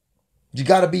 You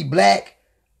got to be black,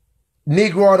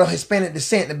 Negro or the Hispanic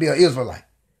descent to be an Israelite.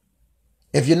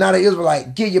 If you're not an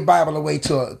Israelite, give your Bible away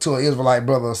to an Israelite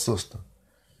brother or sister.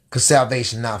 Because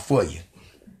salvation not for you.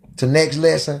 To next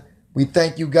lesson, we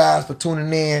thank you guys for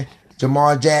tuning in.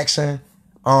 Jamar Jackson,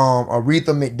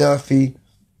 Aretha McDuffie,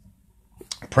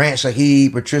 Prince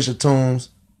Shaheed, Patricia Toombs,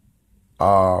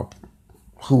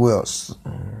 who else?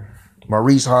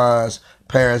 Maurice Haas,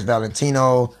 Paris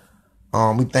Valentino.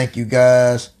 We thank you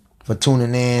guys for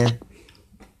tuning in.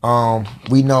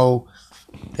 We know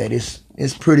that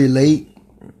it's pretty late.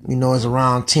 You know, it's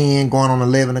around 10, going on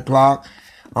 11 o'clock.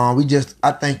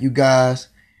 I thank you guys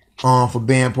for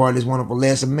being part of this wonderful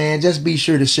lesson. Man, just be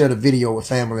sure to share the video with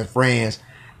family and friends.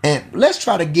 And let's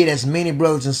try to get as many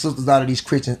brothers and sisters out of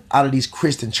these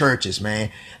Christian churches,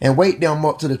 man. And wake them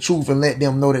up to the truth and let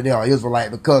them know that they are Israelite.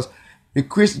 Because the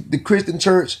Christian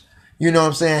church, you know what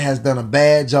I'm saying, has done a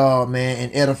bad job, man,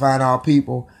 in edifying our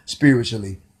people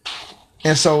spiritually.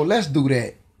 And so let's do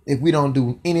that. If we don't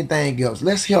do anything else,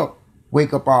 let's help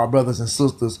wake up our brothers and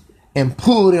sisters and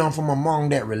pull them from among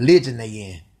that religion they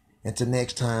in. Until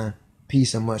next time,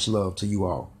 peace and much love to you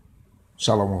all.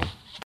 Shalom.